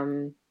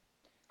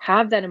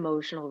have that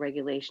emotional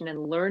regulation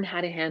and learn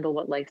how to handle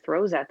what life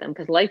throws at them,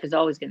 because life is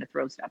always going to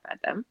throw stuff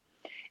at them,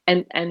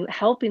 and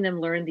helping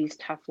them learn these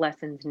tough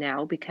lessons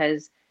now.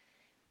 Because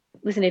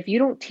listen, if you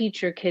don't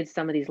teach your kids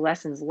some of these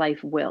lessons,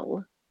 life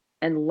will.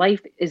 And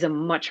life is a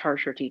much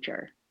harsher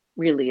teacher,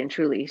 really and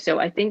truly. So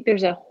I think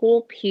there's a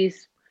whole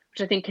piece,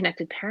 which I think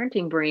connected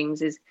parenting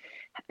brings, is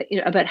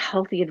about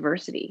healthy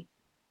adversity,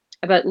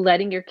 about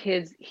letting your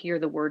kids hear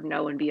the word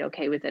no and be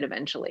okay with it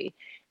eventually.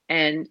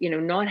 And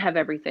not have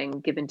everything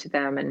given to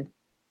them, and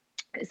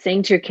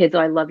saying to your kids, oh,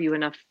 I love you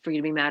enough for you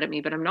to be mad at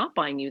me, but I'm not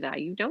buying you that.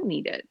 You don't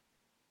need it.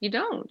 You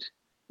don't.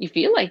 You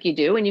feel like you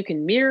do, and you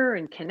can mirror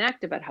and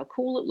connect about how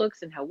cool it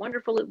looks and how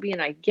wonderful it would be.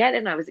 And I get it.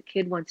 And I was a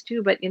kid once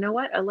too, but you know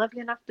what? I love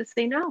you enough to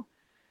say no.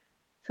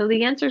 So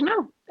the answer is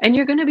no, and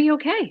you're going to be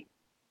okay,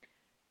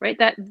 right?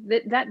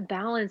 That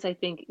balance, I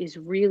think, is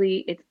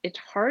really it's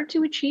hard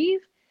to achieve,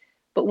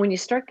 but when you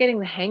start getting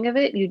the hang of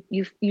it,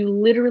 you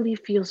literally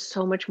feel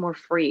so much more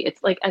free.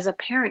 It's like as a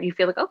parent, you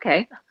feel like,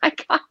 okay, I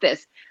got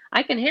this.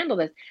 I can handle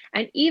this.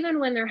 And even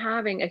when they're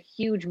having a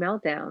huge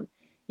meltdown,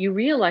 you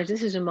realize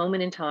this is a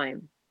moment in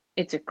time.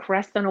 It's a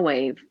crest on a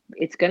wave.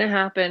 It's going to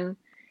happen.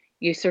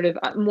 You sort of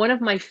one of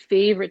my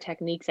favorite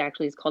techniques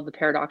actually is called the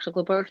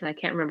paradoxical approach, and I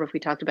can't remember if we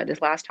talked about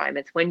this last time.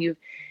 It's when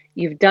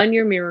you've done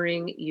your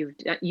mirroring,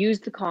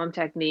 used the calm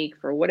technique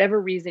for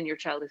whatever reason, your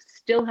child is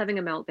still having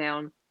a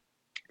meltdown,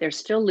 they're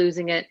still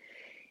losing it.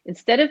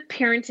 Instead of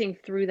parenting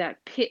through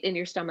that pit in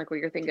your stomach where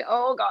you're thinking,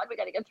 oh God, we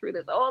got to get through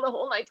this. Oh, the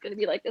whole night's going to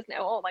be like this now.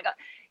 Oh my God.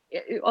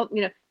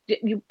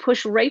 You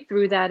push right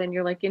through that and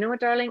you're like, you know what,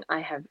 darling, I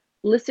have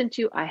listened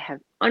to you. I have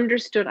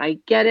understood. I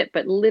get it.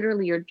 But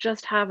literally, you're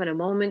just having a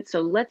moment.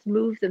 So let's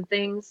move some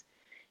things.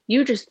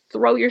 You just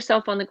throw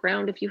yourself on the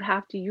ground if you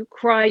have to. You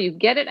cry. You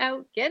get it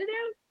out. Get it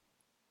out.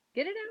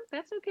 Get it out.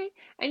 That's okay.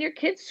 And your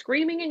kid's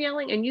screaming and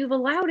yelling, and you've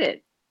allowed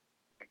it.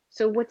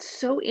 So what's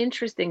so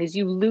interesting is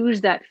you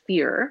lose that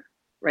fear,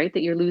 right?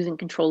 That you're losing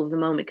control of the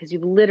moment because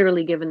you've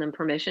literally given them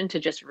permission to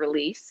just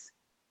release,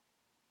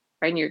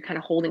 right? And you're kind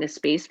of holding a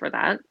space for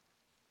that.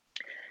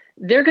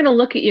 They're going to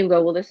look at you and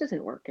go, well, this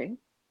isn't working.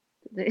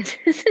 This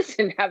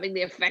isn't having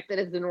the effect that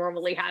it's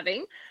normally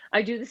having.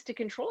 I do this to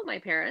control my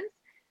parents.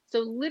 So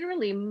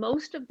literally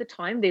most of the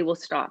time they will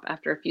stop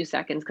after a few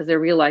seconds because they're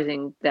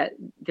realizing that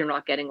they're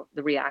not getting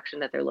the reaction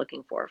that they're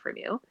looking for from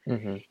you.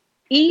 Mm-hmm.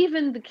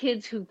 Even the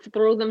kids who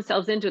throw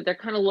themselves into it, they're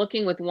kind of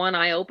looking with one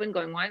eye open,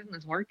 going, why isn't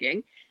this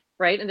working?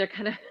 Right. And they're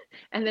kind of,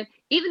 and then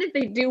even if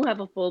they do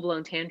have a full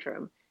blown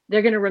tantrum,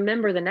 they're going to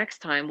remember the next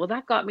time, well,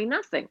 that got me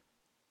nothing.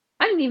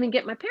 I didn't even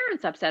get my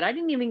parents upset. I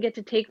didn't even get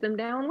to take them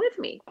down with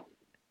me.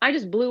 I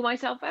just blew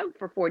myself out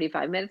for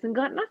 45 minutes and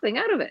got nothing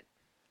out of it.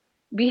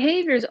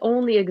 Behaviors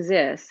only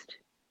exist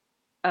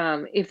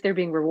if they're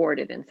being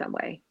rewarded in some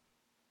way.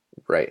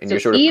 Right. And you're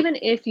So sort of, even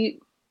if you,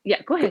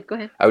 yeah, go ahead, go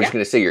ahead. I was Yeah. just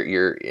going to say,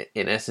 you're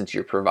in essence,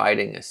 you're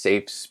providing a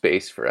safe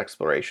space for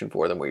exploration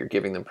for them where you're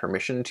giving them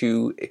permission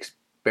to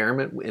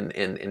experiment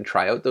and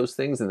try out those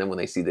things. And then when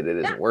they see that it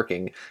Yeah. isn't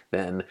working,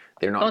 then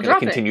they're not I'll going to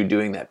drop it. continue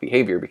doing that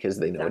behavior because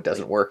they know it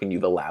doesn't Exactly. work and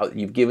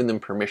you've given them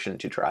permission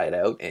to try it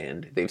out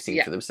and they've seen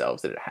Yeah. for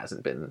themselves that it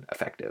hasn't been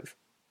effective.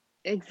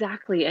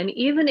 Exactly. And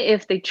even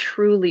if they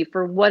truly,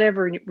 for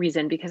whatever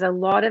reason, because a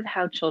lot of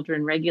how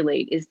children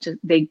regulate is just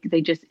they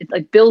just it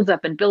like builds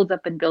up and builds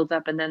up and builds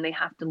up, and then they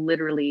have to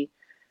literally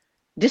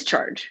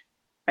discharge.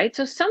 right?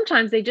 So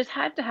sometimes they just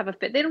had to have a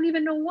fit. They don't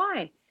even know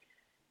why.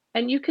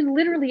 And you can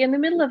literally in the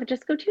middle of it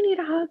just go, do you need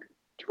a hug?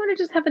 Do you want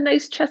to just have a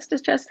nice chest to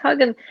chest hug?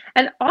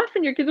 And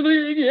often your kids will be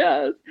like,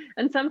 yes.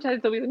 And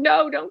sometimes they'll be like,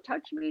 no, don't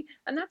touch me.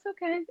 And that's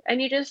okay.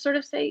 And you just sort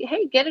of say,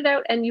 hey, get it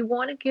out. And you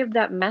want to give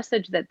that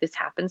message that this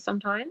happens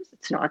sometimes.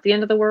 It's not the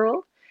end of the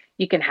world.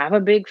 You can have a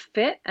big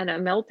fit and a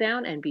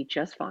meltdown and be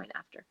just fine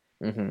after.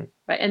 Mm-hmm.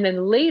 Right. And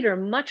then later,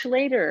 much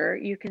later,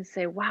 you can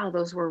say, wow,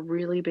 those were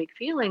really big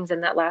feelings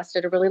and that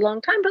lasted a really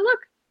long time. But look,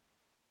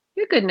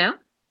 you're good now.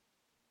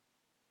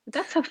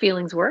 That's how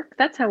feelings work.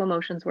 That's how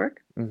emotions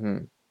work.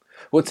 Mm-hmm.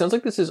 Well, it sounds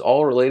like this is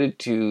all related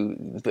to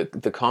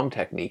the calm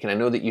technique, and I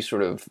know that you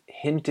sort of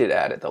hinted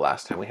at it the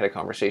last time we had a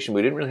conversation.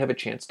 We didn't really have a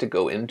chance to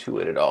go into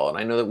it at all, and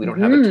I know that we don't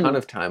have a ton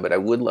of time, but I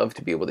would love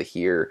to be able to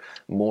hear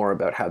more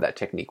about how that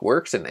technique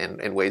works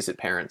and ways that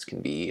parents can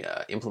be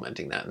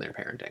implementing that in their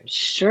parenting.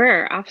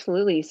 Sure,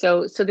 absolutely.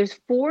 So there's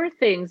four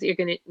things you're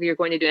going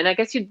to do, and I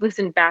guess you'd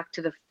listen back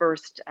to the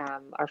first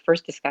our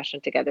first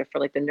discussion together for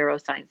like the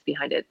neuroscience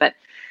behind it. But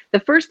the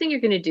first thing you're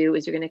going to do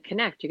is you're going to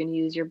connect. You're going to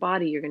use your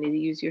body. You're going to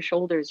use your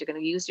shoulders. You're going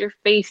to use your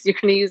face. You're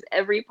going to use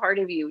every part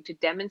of you to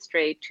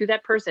demonstrate to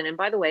that person. And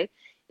by the way,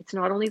 it's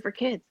not only for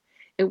kids.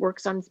 It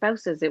works on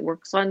spouses. It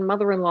works on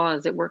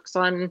mother-in-laws. It works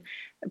on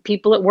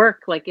people at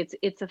work. Like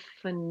it's a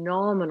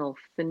phenomenal,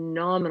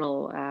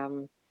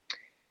 phenomenal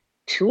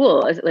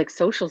tool, like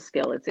social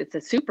skill. It's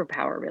a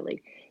superpower,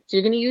 really. So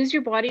you're going to use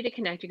your body to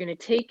connect. You're going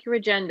to take your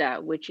agenda,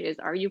 which is,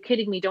 are you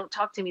kidding me? Don't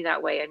talk to me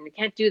that way. And you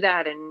can't do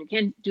that. And you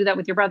can't do that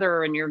with your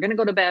brother. And you're going to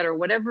go to bed or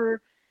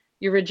whatever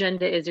your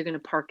agenda is. You're going to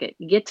park it.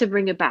 You get to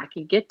bring it back.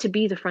 You get to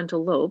be the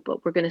frontal lobe,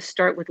 but we're going to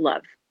start with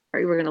love.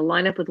 Right? We're going to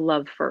line up with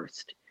love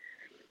first.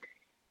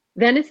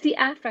 Then it's the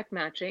affect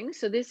matching.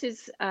 So this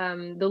is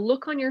the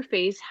look on your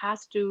face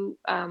has to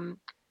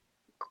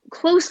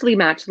closely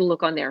match the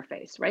look on their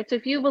face, right? So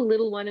if you have a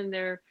little one in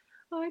there,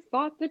 I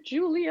thought that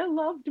Julia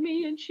loved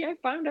me and I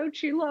found out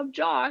she loved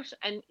Josh,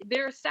 and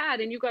they're sad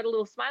and you got a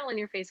little smile on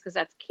your face because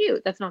that's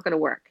cute. That's not going to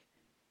work,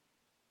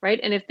 right?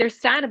 And if they're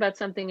sad about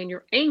something and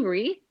you're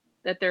angry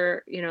that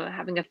they're,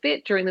 having a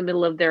fit during the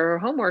middle of their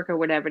homework or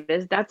whatever it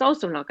is, that's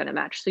also not going to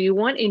match. So you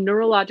want a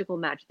neurological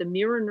match. The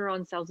mirror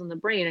neuron cells in the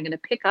brain are going to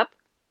pick up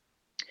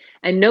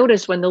and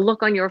notice when the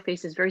look on your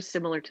face is very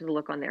similar to the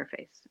look on their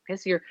face. Okay,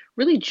 so you're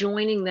really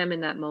joining them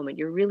in that moment.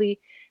 You're really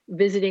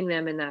visiting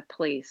them in that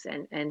place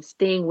and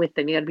staying with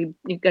them. You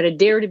got to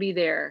dare to be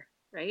there,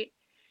 right?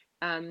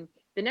 The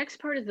next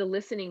part is the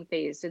listening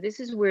phase. So this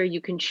is where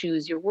you can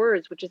choose your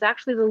words, which is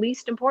actually the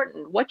least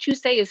important. What you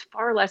say is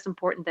far less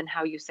important than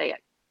how you say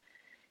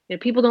it.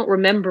 People don't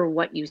remember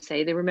what you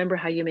say; they remember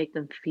how you make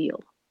them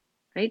feel,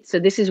 right? So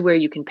this is where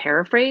you can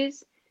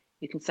paraphrase,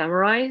 you can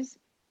summarize,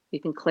 you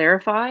can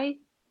clarify,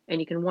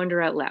 and you can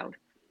wonder out loud.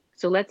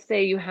 So let's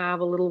say you have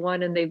a little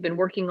one and they've been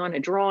working on a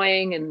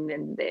drawing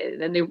and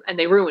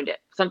they ruined it.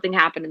 Something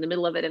happened in the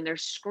middle of it and they're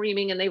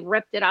screaming and they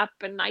ripped it up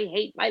and I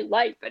hate my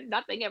life and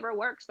nothing ever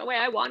works the way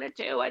I want it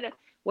to and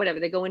whatever.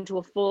 They go into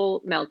a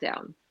full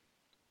meltdown.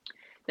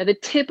 Now, the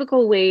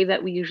typical way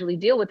that we usually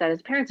deal with that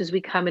as parents is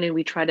we come in and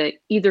we try to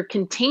either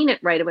contain it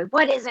right away.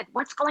 What is it?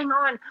 What's going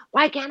on?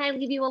 Why can't I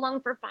leave you alone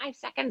for 5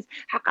 seconds?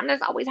 How come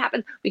this always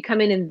happens? We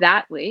come in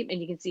that way,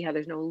 and you can see how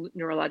there's no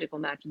neurological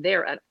match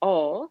there at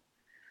all.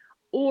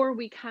 Or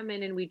we come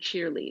in and we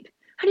cheerlead.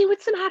 Honey,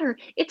 what's the matter?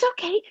 It's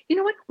okay. You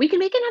know what? We can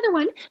make another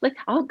one. Like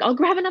I'll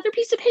grab another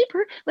piece of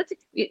paper. Let's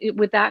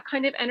with that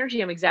kind of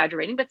energy. I'm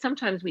exaggerating, but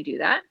sometimes we do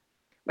that.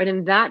 Right.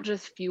 And that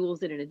just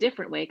fuels it in a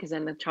different way because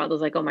then the child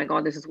is like, oh my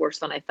God, this is worse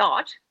than I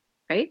thought.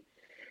 Right.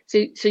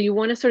 So you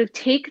want to sort of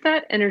take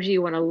that energy,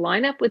 you want to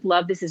line up with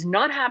love. This is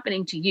not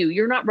happening to you.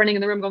 You're not running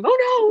in the room going,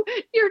 oh no,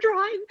 you're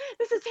drawing.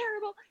 This is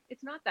terrible.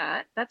 It's not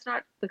that. That's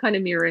not the kind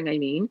of mirroring I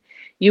mean.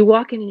 You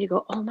walk in and you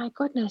go, oh my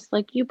goodness,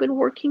 like you've been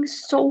working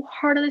so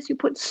hard on this. You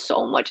put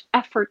so much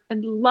effort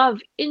and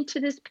love into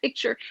this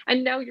picture.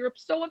 And now you're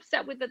so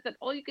upset with it that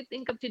all you could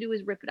think of to do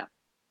is rip it up.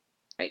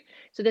 Right.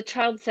 So the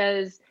child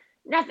says,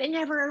 nothing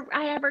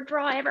I ever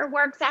draw ever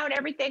works out,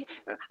 everything.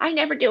 I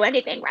never do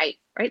anything right.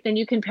 Right. Then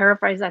you can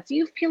paraphrase that. So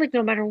you feel like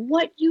no matter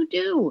what you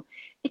do,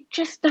 it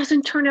just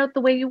doesn't turn out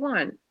the way you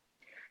want.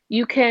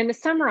 You can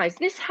summarize.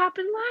 This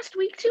happened last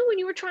week too when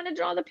you were trying to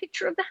draw the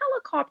picture of the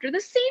helicopter.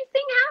 The same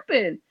thing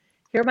happened.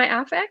 Hear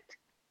my affect?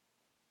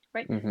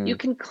 Right. Mm-hmm. You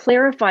can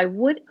clarify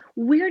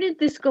where did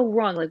this go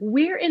wrong? Like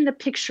where in the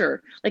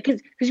picture? Like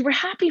because you were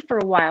happy for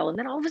a while and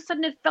then all of a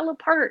sudden it fell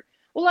apart.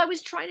 Well, I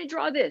was trying to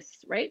draw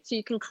this, right? So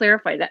you can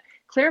clarify that.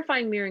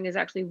 Clarifying mirroring is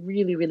actually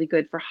really, really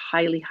good for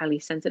highly, highly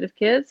sensitive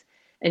kids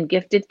and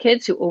gifted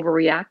kids who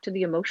overreact to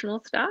the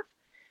emotional stuff.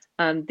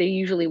 They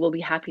usually will be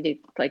happy to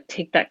like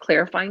take that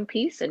clarifying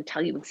piece and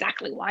tell you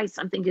exactly why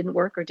something didn't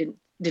work or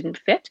didn't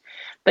fit.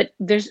 But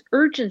there's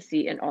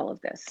urgency in all of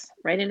this,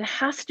 right? And it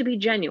has to be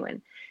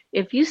genuine.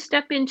 If you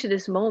step into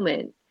this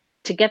moment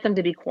to get them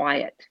to be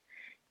quiet,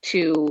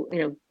 to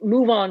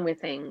move on with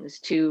things,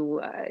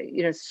 to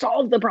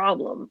solve the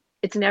problem,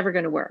 it's never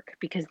going to work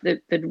because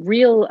the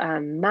real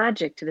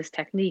magic to this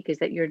technique is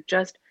that you're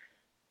just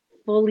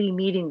fully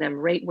meeting them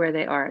right where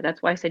they are.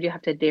 That's why I said you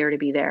have to dare to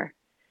be there.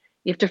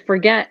 You have to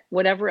forget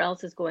whatever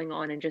else is going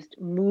on and just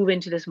move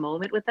into this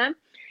moment with them.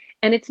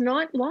 And it's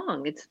not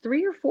long, it's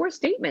 3 or 4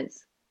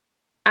 statements.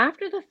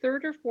 After the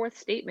third or fourth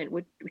statement,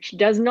 which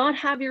does not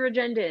have your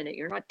agenda in it,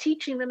 you're not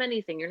teaching them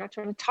anything, you're not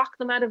trying to talk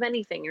them out of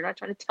anything, you're not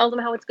trying to tell them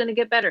how it's going to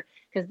get better.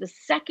 Because the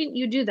second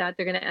you do that,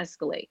 they're going to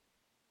escalate.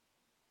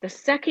 The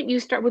second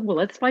you start with, well,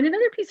 let's find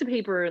another piece of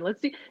paper and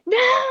let's see,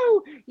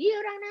 no,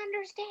 you don't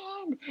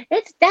understand.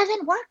 It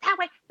doesn't work that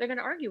way. They're going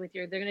to argue with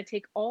you. They're going to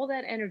take all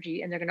that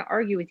energy and they're going to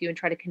argue with you and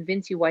try to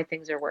convince you why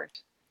things are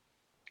worse.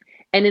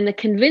 And in the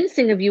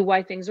convincing of you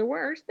why things are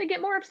worse, they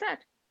get more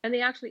upset and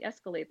they actually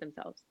escalate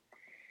themselves.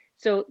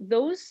 So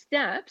those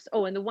steps,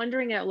 oh, and the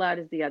wondering out loud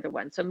is the other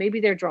one. So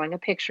maybe they're drawing a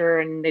picture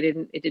and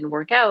it didn't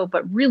work out,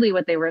 but really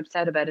what they were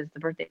upset about is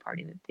the birthday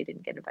party that they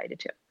didn't get invited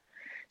to.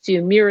 So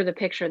you mirror the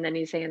picture and then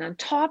you say, and on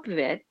top of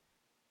it,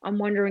 I'm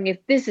wondering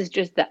if this is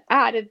just the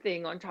added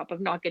thing on top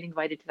of not getting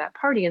invited to that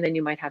party, and then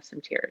you might have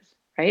some tears,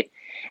 right?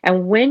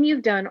 And when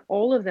you've done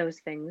all of those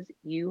things,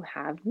 you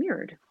have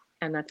mirrored,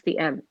 and that's the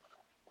M.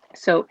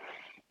 So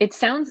it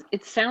sounds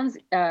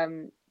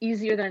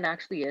easier than it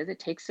actually is. It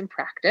takes some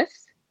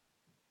practice.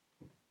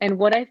 And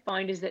what I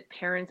find is that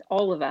parents,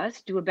 all of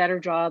us, do a better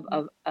job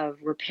of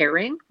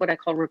repairing, what I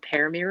call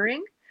repair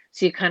mirroring.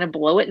 So you kind of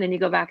blow it and then you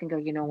go back and go,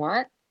 you know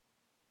what?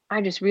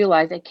 I just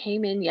realized I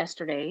came in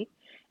yesterday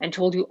and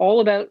told you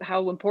all about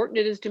how important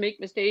it is to make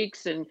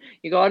mistakes and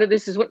you got it.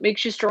 This is what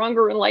makes you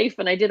stronger in life.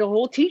 And I did a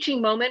whole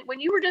teaching moment when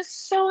you were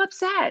just so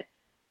upset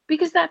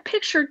because that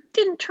picture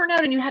didn't turn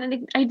out and you had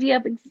an idea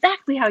of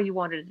exactly how you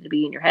wanted it to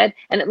be in your head.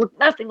 And it looked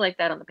nothing like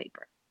that on the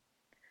paper.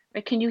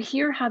 Right? Can you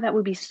hear how that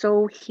would be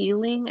so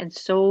healing and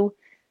so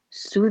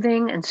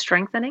soothing and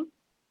strengthening?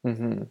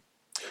 Mm-hmm.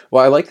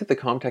 Well, I like that the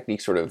calm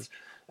technique sort of,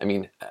 I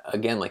mean,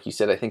 again, like you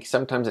said, I think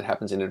sometimes it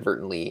happens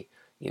inadvertently,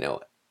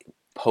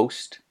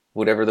 post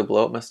whatever the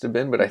blowout must have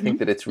been. But I think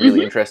that it's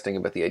really interesting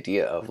about the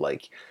idea of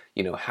like,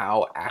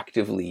 how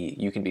actively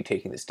you can be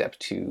taking the step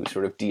to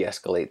sort of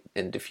de-escalate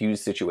and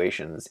diffuse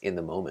situations in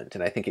the moment.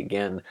 And I think,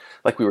 again,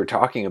 like we were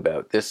talking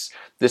about, this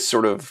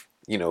sort of,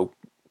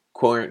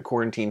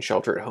 quarantine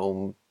shelter at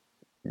home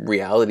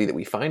reality that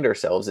we find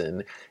ourselves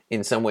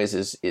in some ways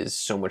is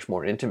so much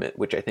more intimate,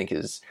 which I think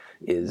is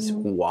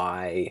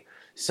why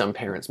some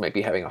parents might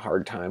be having a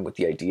hard time with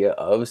the idea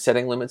of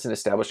setting limits and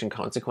establishing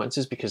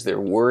consequences, because they're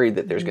worried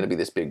that there's going to be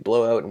this big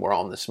blowout and we're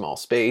all in this small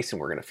space and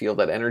we're going to feel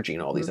that energy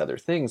and all these other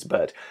things.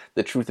 But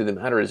the truth of the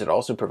matter is it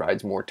also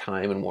provides more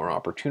time and more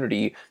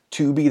opportunity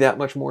to be that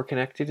much more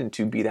connected and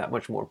to be that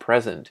much more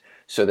present,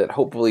 so that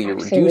hopefully you're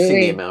reducing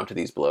the amount of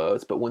these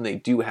blowouts, but when they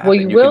do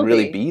happen, you can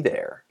really be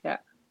there. Yeah.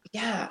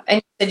 Yeah,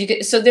 and you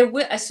get so there'll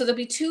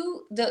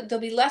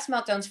be less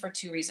meltdowns for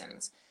two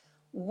reasons.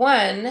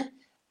 One,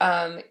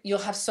 you'll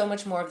have so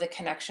much more of the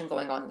connection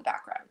going on in the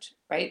background,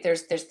 right?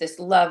 There's this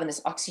love and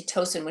this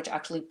oxytocin, which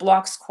actually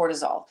blocks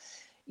cortisol.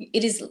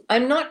 It is,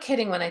 I'm not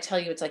kidding when I tell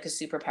you it's like a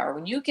superpower.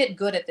 When you get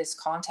good at this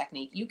calm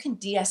technique, you can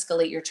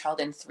de-escalate your child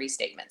in 3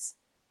 statements.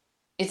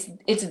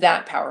 It's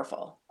that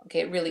powerful.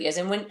 Okay, it really is.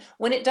 And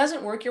when it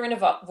doesn't work, you're in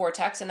a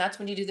vortex, and that's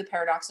when you do the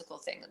paradoxical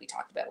thing that we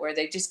talked about, where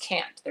they just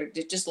can't.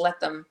 They just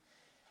let them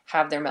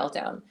have their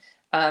meltdown.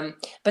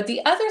 But the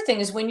other thing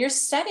is when you're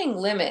setting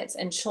limits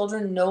and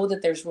children know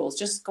that there's rules.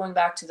 Just going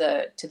back to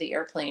the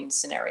airplane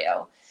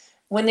scenario,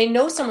 when they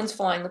know someone's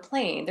flying the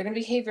plane, they're going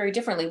to behave very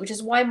differently. Which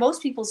is why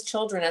most people's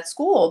children at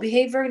school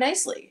behave very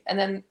nicely, and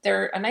then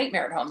they're a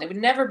nightmare at home. They would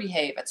never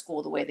behave at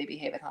school the way they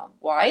behave at home.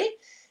 Why?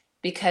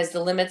 Because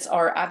the limits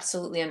are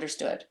absolutely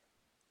understood,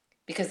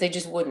 because they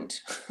just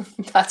wouldn't.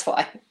 That's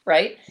why,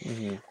 right?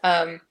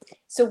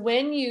 So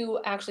when you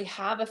actually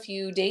have a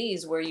few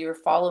days where you're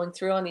following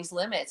through on these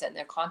limits and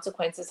their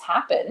consequences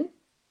happen,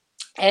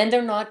 and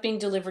they're not being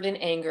delivered in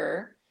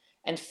anger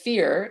and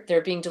fear,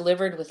 they're being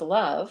delivered with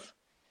love.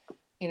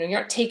 You're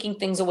not taking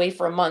things away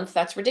for a month.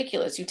 That's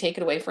ridiculous. You take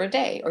it away for a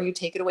day, or you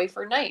take it away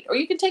for a night, or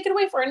you can take it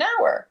away for an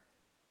hour.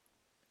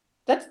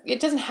 It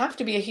doesn't have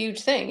to be a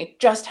huge thing. It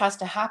just has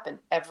to happen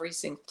every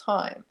single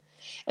time.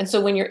 And so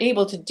when you're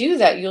able to do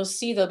that, you'll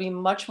see there'll be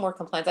much more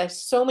compliance. I have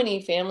so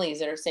many families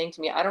that are saying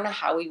to me, I don't know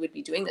how we would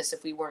be doing this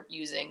if we weren't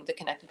using the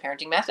connected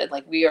parenting method.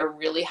 Like, we are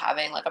really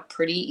having like a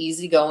pretty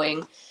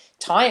easygoing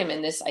time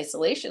in this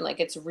isolation. Like,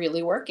 it's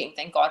really working.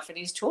 Thank God for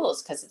these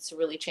tools, because it's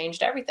really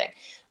changed everything,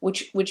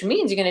 which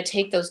means you're going to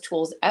take those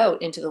tools out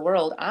into the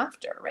world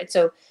after, right?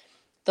 So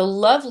the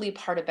lovely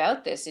part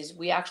about this is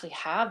we actually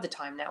have the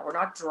time now. We're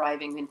not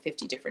driving in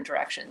 50 different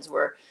directions.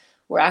 We're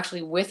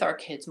actually with our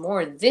kids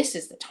more. This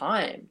is the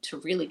time to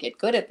really get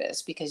good at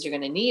this, because you're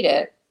going to need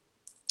it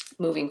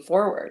moving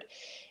forward.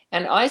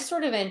 And I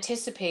sort of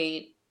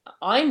anticipate,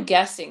 I'm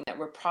guessing that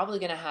we're probably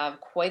going to have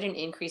quite an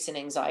increase in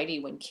anxiety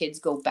when kids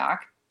go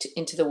back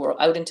into the world,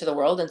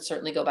 and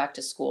certainly go back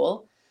to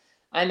school.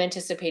 I'm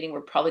anticipating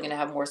we're probably going to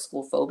have more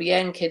school phobia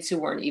in kids who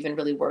weren't even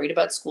really worried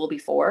about school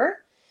before,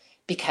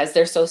 because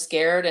they're so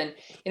scared. And,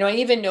 I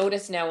even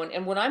notice now,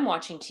 and when I'm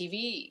watching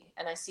TV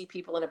and I see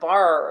people in a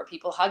bar or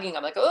people hugging,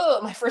 I'm like, oh,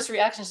 my first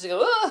reaction is to go,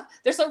 oh,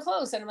 they're so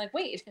close. And I'm like,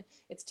 wait,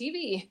 it's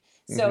TV.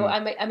 So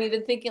I'm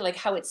even thinking like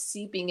how it's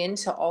seeping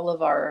into all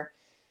of our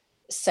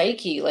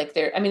psyche, like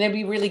there, I mean, there'd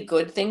be really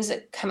good things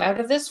that come out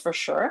of this for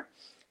sure,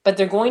 but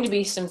there are going to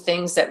be some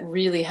things that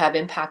really have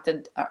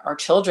impacted our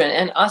children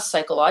and us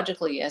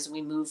psychologically as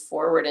we move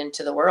forward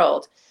into the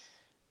world.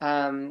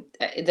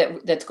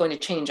 That's going to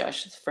change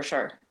us for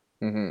sure.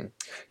 Mm-hmm.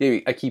 Yeah,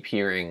 I keep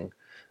hearing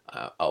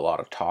a lot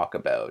of talk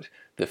about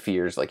the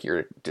fears, like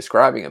you're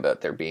describing,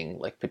 about there being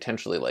like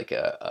potentially like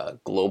a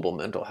global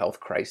mental health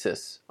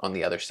crisis on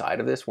the other side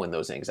of this when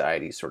those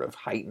anxieties sort of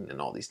heighten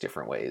in all these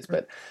different ways.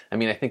 But I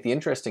mean, I think the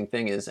interesting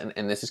thing is,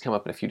 and this has come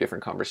up in a few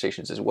different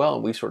conversations as well,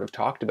 and we've sort of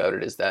talked about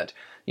it, is that,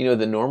 you know,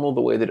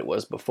 the way that it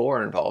was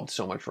before involved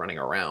so much running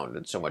around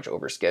and so much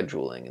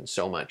overscheduling and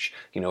so much,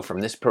 you know, from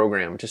this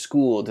program to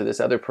school to this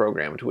other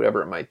program to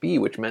whatever it might be,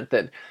 which meant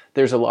that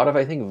there's a lot of,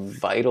 I think,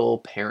 vital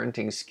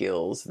parenting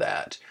skills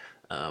that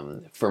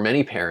for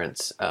many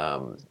parents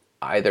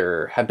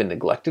either have been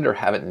neglected or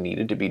haven't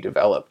needed to be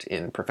developed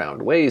in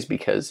profound ways,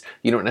 because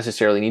you don't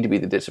necessarily need to be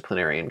the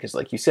disciplinarian, because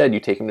like you said, you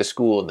take them to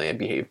school and they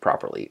behave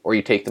properly, or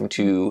you take them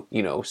to,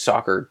 you know,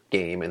 soccer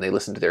game and they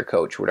listen to their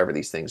coach, whatever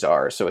these things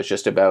are. So it's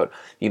just about,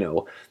 you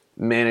know,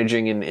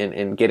 managing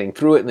and getting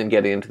through it and then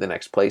getting into the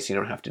next place. You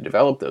don't have to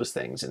develop those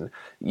things. And,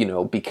 you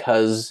know,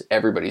 because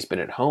everybody's been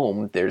at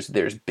home, there's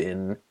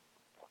been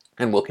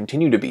and will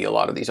continue to be a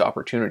lot of these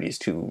opportunities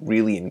to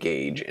really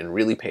engage and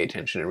really pay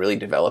attention and really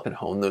develop and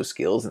hone those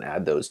skills and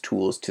add those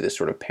tools to this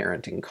sort of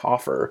parenting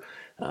coffer.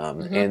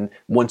 And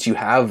once you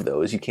have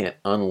those, you can't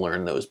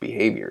unlearn those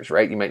behaviors,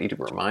 right? You might need to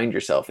remind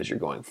yourself as you're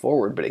going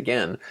forward. But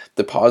again,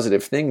 the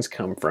positive things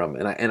come from,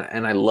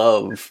 and I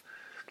love,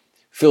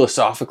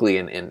 philosophically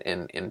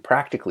and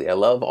practically, I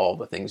love all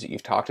the things that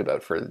you've talked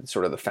about for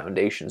sort of the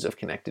foundations of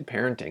connected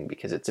parenting,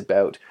 because it's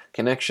about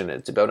connection,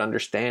 it's about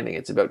understanding,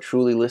 it's about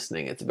truly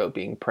listening, it's about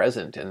being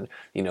present. And,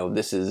 you know,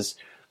 this is,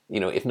 you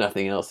know, if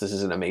nothing else, this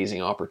is an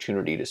amazing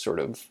opportunity to sort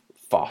of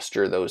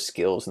foster those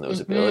skills and those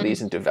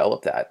abilities and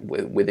develop that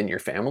within your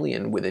family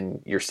and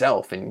within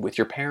yourself and with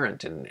your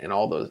parent and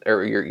all those,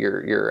 or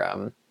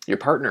your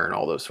partner and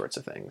all those sorts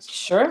of things.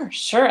 Sure,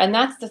 sure. And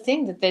that's the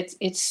thing, that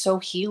it's so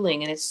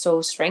healing and it's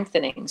so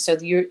strengthening. So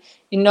you're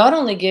not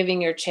only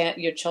giving your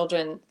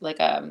children like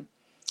a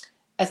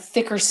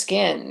thicker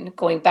skin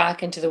going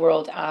back into the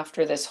world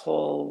after this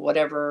whole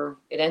whatever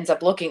it ends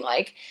up looking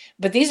like,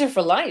 but these are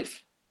for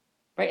life,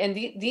 right? And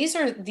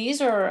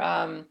these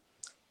are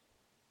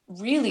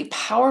really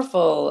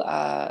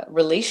powerful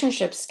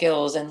relationship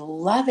skills, and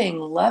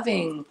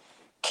loving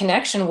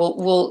connection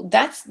will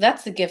that's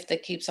the gift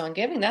that keeps on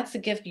giving. That's the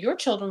gift your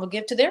children will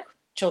give to their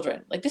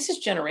children. Like, this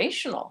is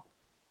generational.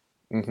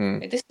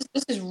 Like,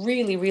 this is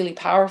really, really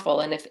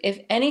powerful. And if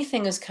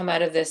anything has come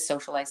out of this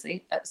social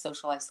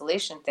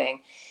isolation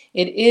thing,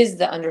 it is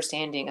the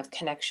understanding of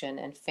connection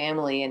and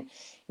family. And,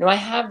 you know, I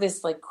have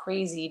this like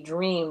crazy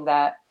dream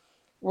that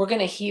we're going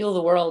to heal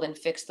the world and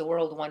fix the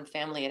world one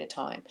family at a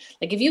time.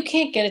 Like, if you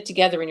can't get it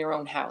together in your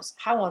own house,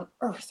 how on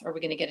earth are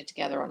we going to get it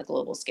together on a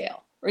global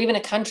scale, or even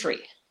a country,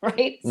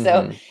 right?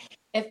 So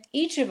if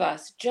each of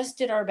us just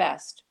did our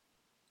best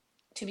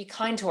to be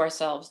kind to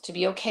ourselves, to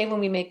be okay when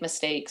we make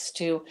mistakes,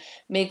 to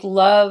make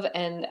love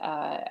and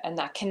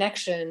that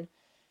connection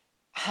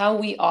how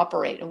we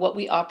operate and what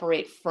we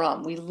operate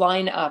from, we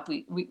line up,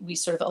 we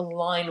sort of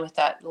align with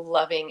that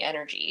loving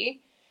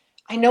energy.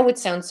 I know it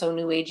sounds so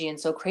new agey and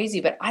so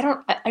crazy, but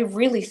I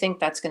really think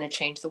that's going to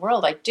change the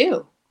world. I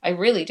do. I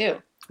really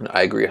do.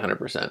 I agree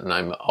 100%. And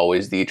I'm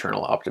always the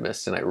eternal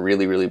optimist. And I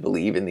really, really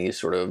believe in these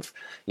sort of,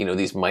 you know,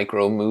 these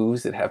micro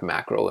moves that have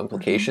macro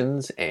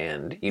implications.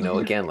 And, you know,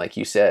 again, like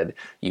you said,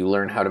 you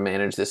learn how to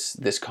manage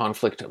this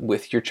conflict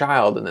with your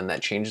child. And then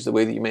that changes the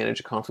way that you manage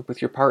a conflict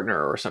with your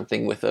partner, or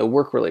something with a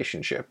work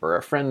relationship or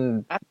a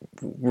friend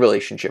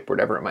relationship,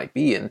 whatever it might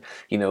be. And,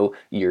 you know,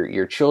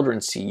 your children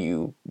see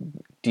you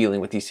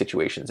dealing with these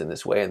situations in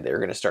this way, and they're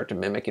going to start to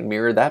mimic and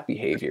mirror that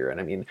behavior.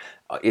 And I mean,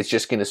 it's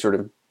just going to sort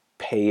of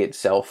pay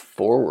itself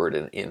forward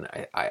in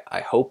I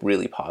hope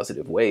really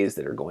positive ways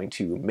that are going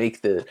to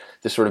make the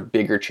sort of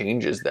bigger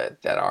changes that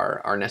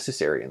are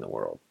necessary in the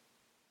world.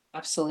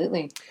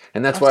 Absolutely.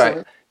 And that's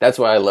why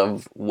I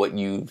love what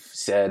you've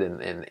said,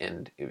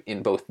 and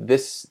in both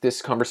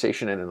this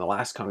conversation and in the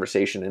last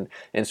conversation,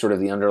 and sort of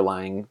the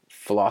underlying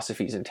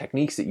philosophies and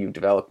techniques that you've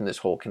developed in this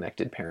whole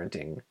connected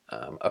parenting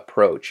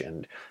approach.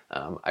 And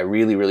I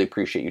really, really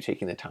appreciate you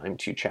taking the time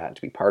to chat,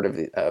 to be part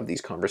of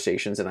these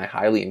conversations. And I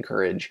highly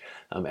encourage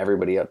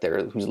everybody out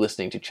there who's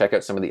listening to check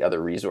out some of the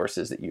other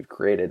resources that you've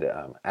created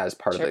as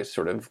part of the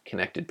sort of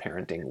connected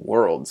parenting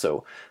world.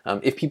 So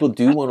if people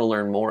do want to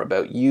learn more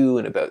about you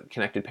and about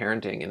connected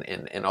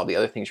parenting and all the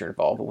other things you're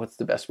involved with, what's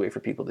the best way for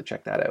people to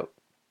check that out?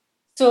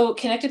 So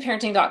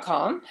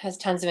connectedparenting.com has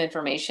tons of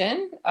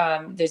information.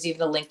 There's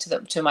even a link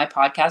to my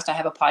podcast. I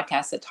have a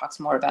podcast that talks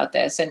more about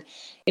this. And,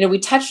 you know, we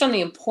touched on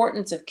the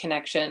importance of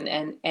connection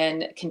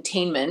and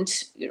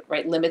containment,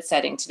 right? Limit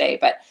setting today,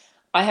 but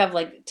I have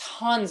like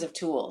tons of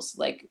tools,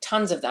 like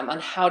tons of them, on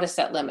how to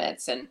set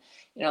limits, and,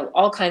 you know,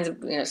 all kinds of,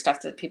 you know,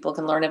 stuff that people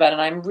can learn about.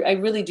 And I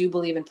really do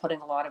believe in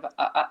putting a lot of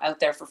out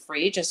there for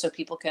free, just so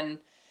people can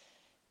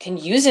can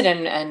use it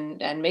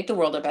and make the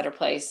world a better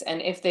place.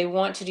 And if they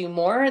want to do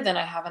more, then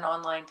I have an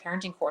online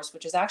parenting course,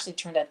 which has actually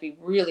turned out to be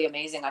really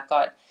amazing. I've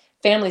got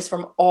families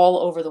from all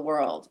over the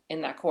world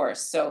in that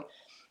course. So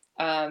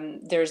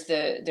there's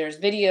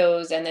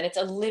videos, and then it's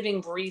a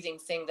living, breathing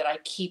thing that I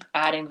keep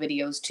adding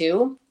videos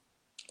to.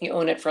 You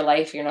own it for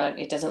life.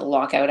 It doesn't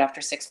lock out after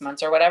 6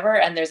 months or whatever.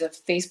 And there's a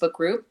Facebook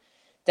group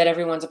that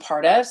everyone's a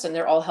part of, and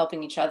they're all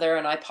helping each other.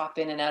 And I pop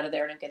in and out of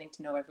there, and I'm getting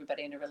to know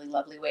everybody in a really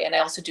lovely way. And I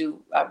also do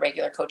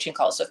regular coaching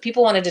calls. So if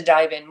people wanted to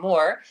dive in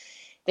more,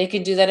 they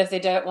could do that. If they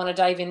want to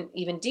dive in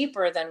even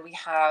deeper, then we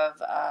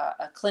have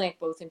a clinic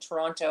both in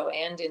Toronto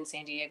and in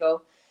San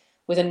Diego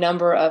with a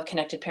number of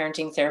connected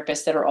parenting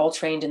therapists that are all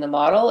trained in the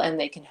model, and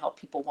they can help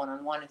people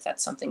one-on-one if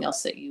that's something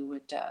else that you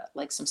would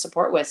like some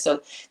support with.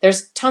 So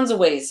there's tons of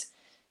ways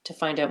to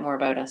find out more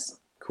about us.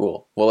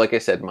 Cool. Well, like I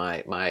said,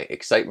 my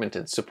excitement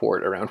and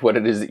support around what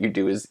it is that you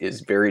do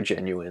is very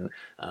genuine,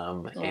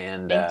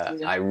 and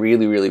I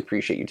really, really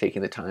appreciate you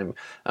taking the time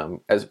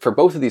as for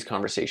both of these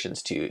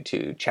conversations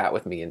to chat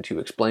with me and to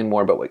explain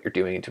more about what you're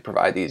doing and to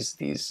provide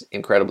these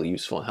incredibly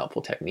useful and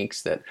helpful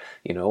techniques that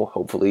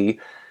hopefully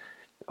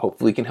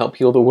can help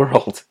heal the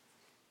world.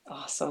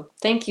 Awesome.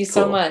 Thank you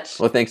so much.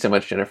 Well, thanks so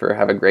much, Jennifer.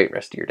 Have a great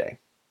rest of your day.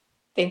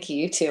 Thank you.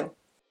 You too.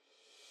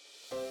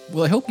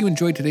 Well, I hope you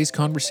enjoyed today's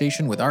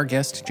conversation with our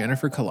guest,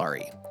 Jennifer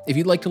Kalari. If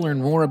you'd like to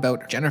learn more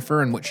about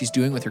Jennifer and what she's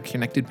doing with her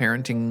connected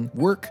parenting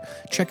work,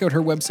 check out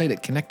her website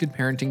at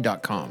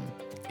connectedparenting.com.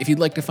 If you'd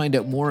like to find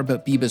out more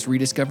about Biba's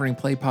Rediscovering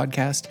Play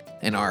podcast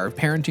and our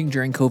Parenting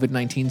During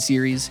COVID-19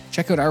 series,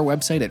 check out our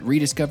website at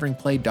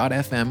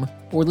rediscoveringplay.fm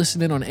or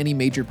listen in on any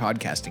major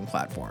podcasting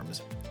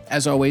platforms.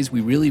 As always, we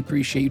really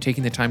appreciate you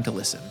taking the time to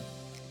listen.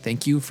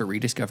 Thank you for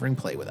rediscovering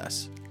play with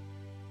us.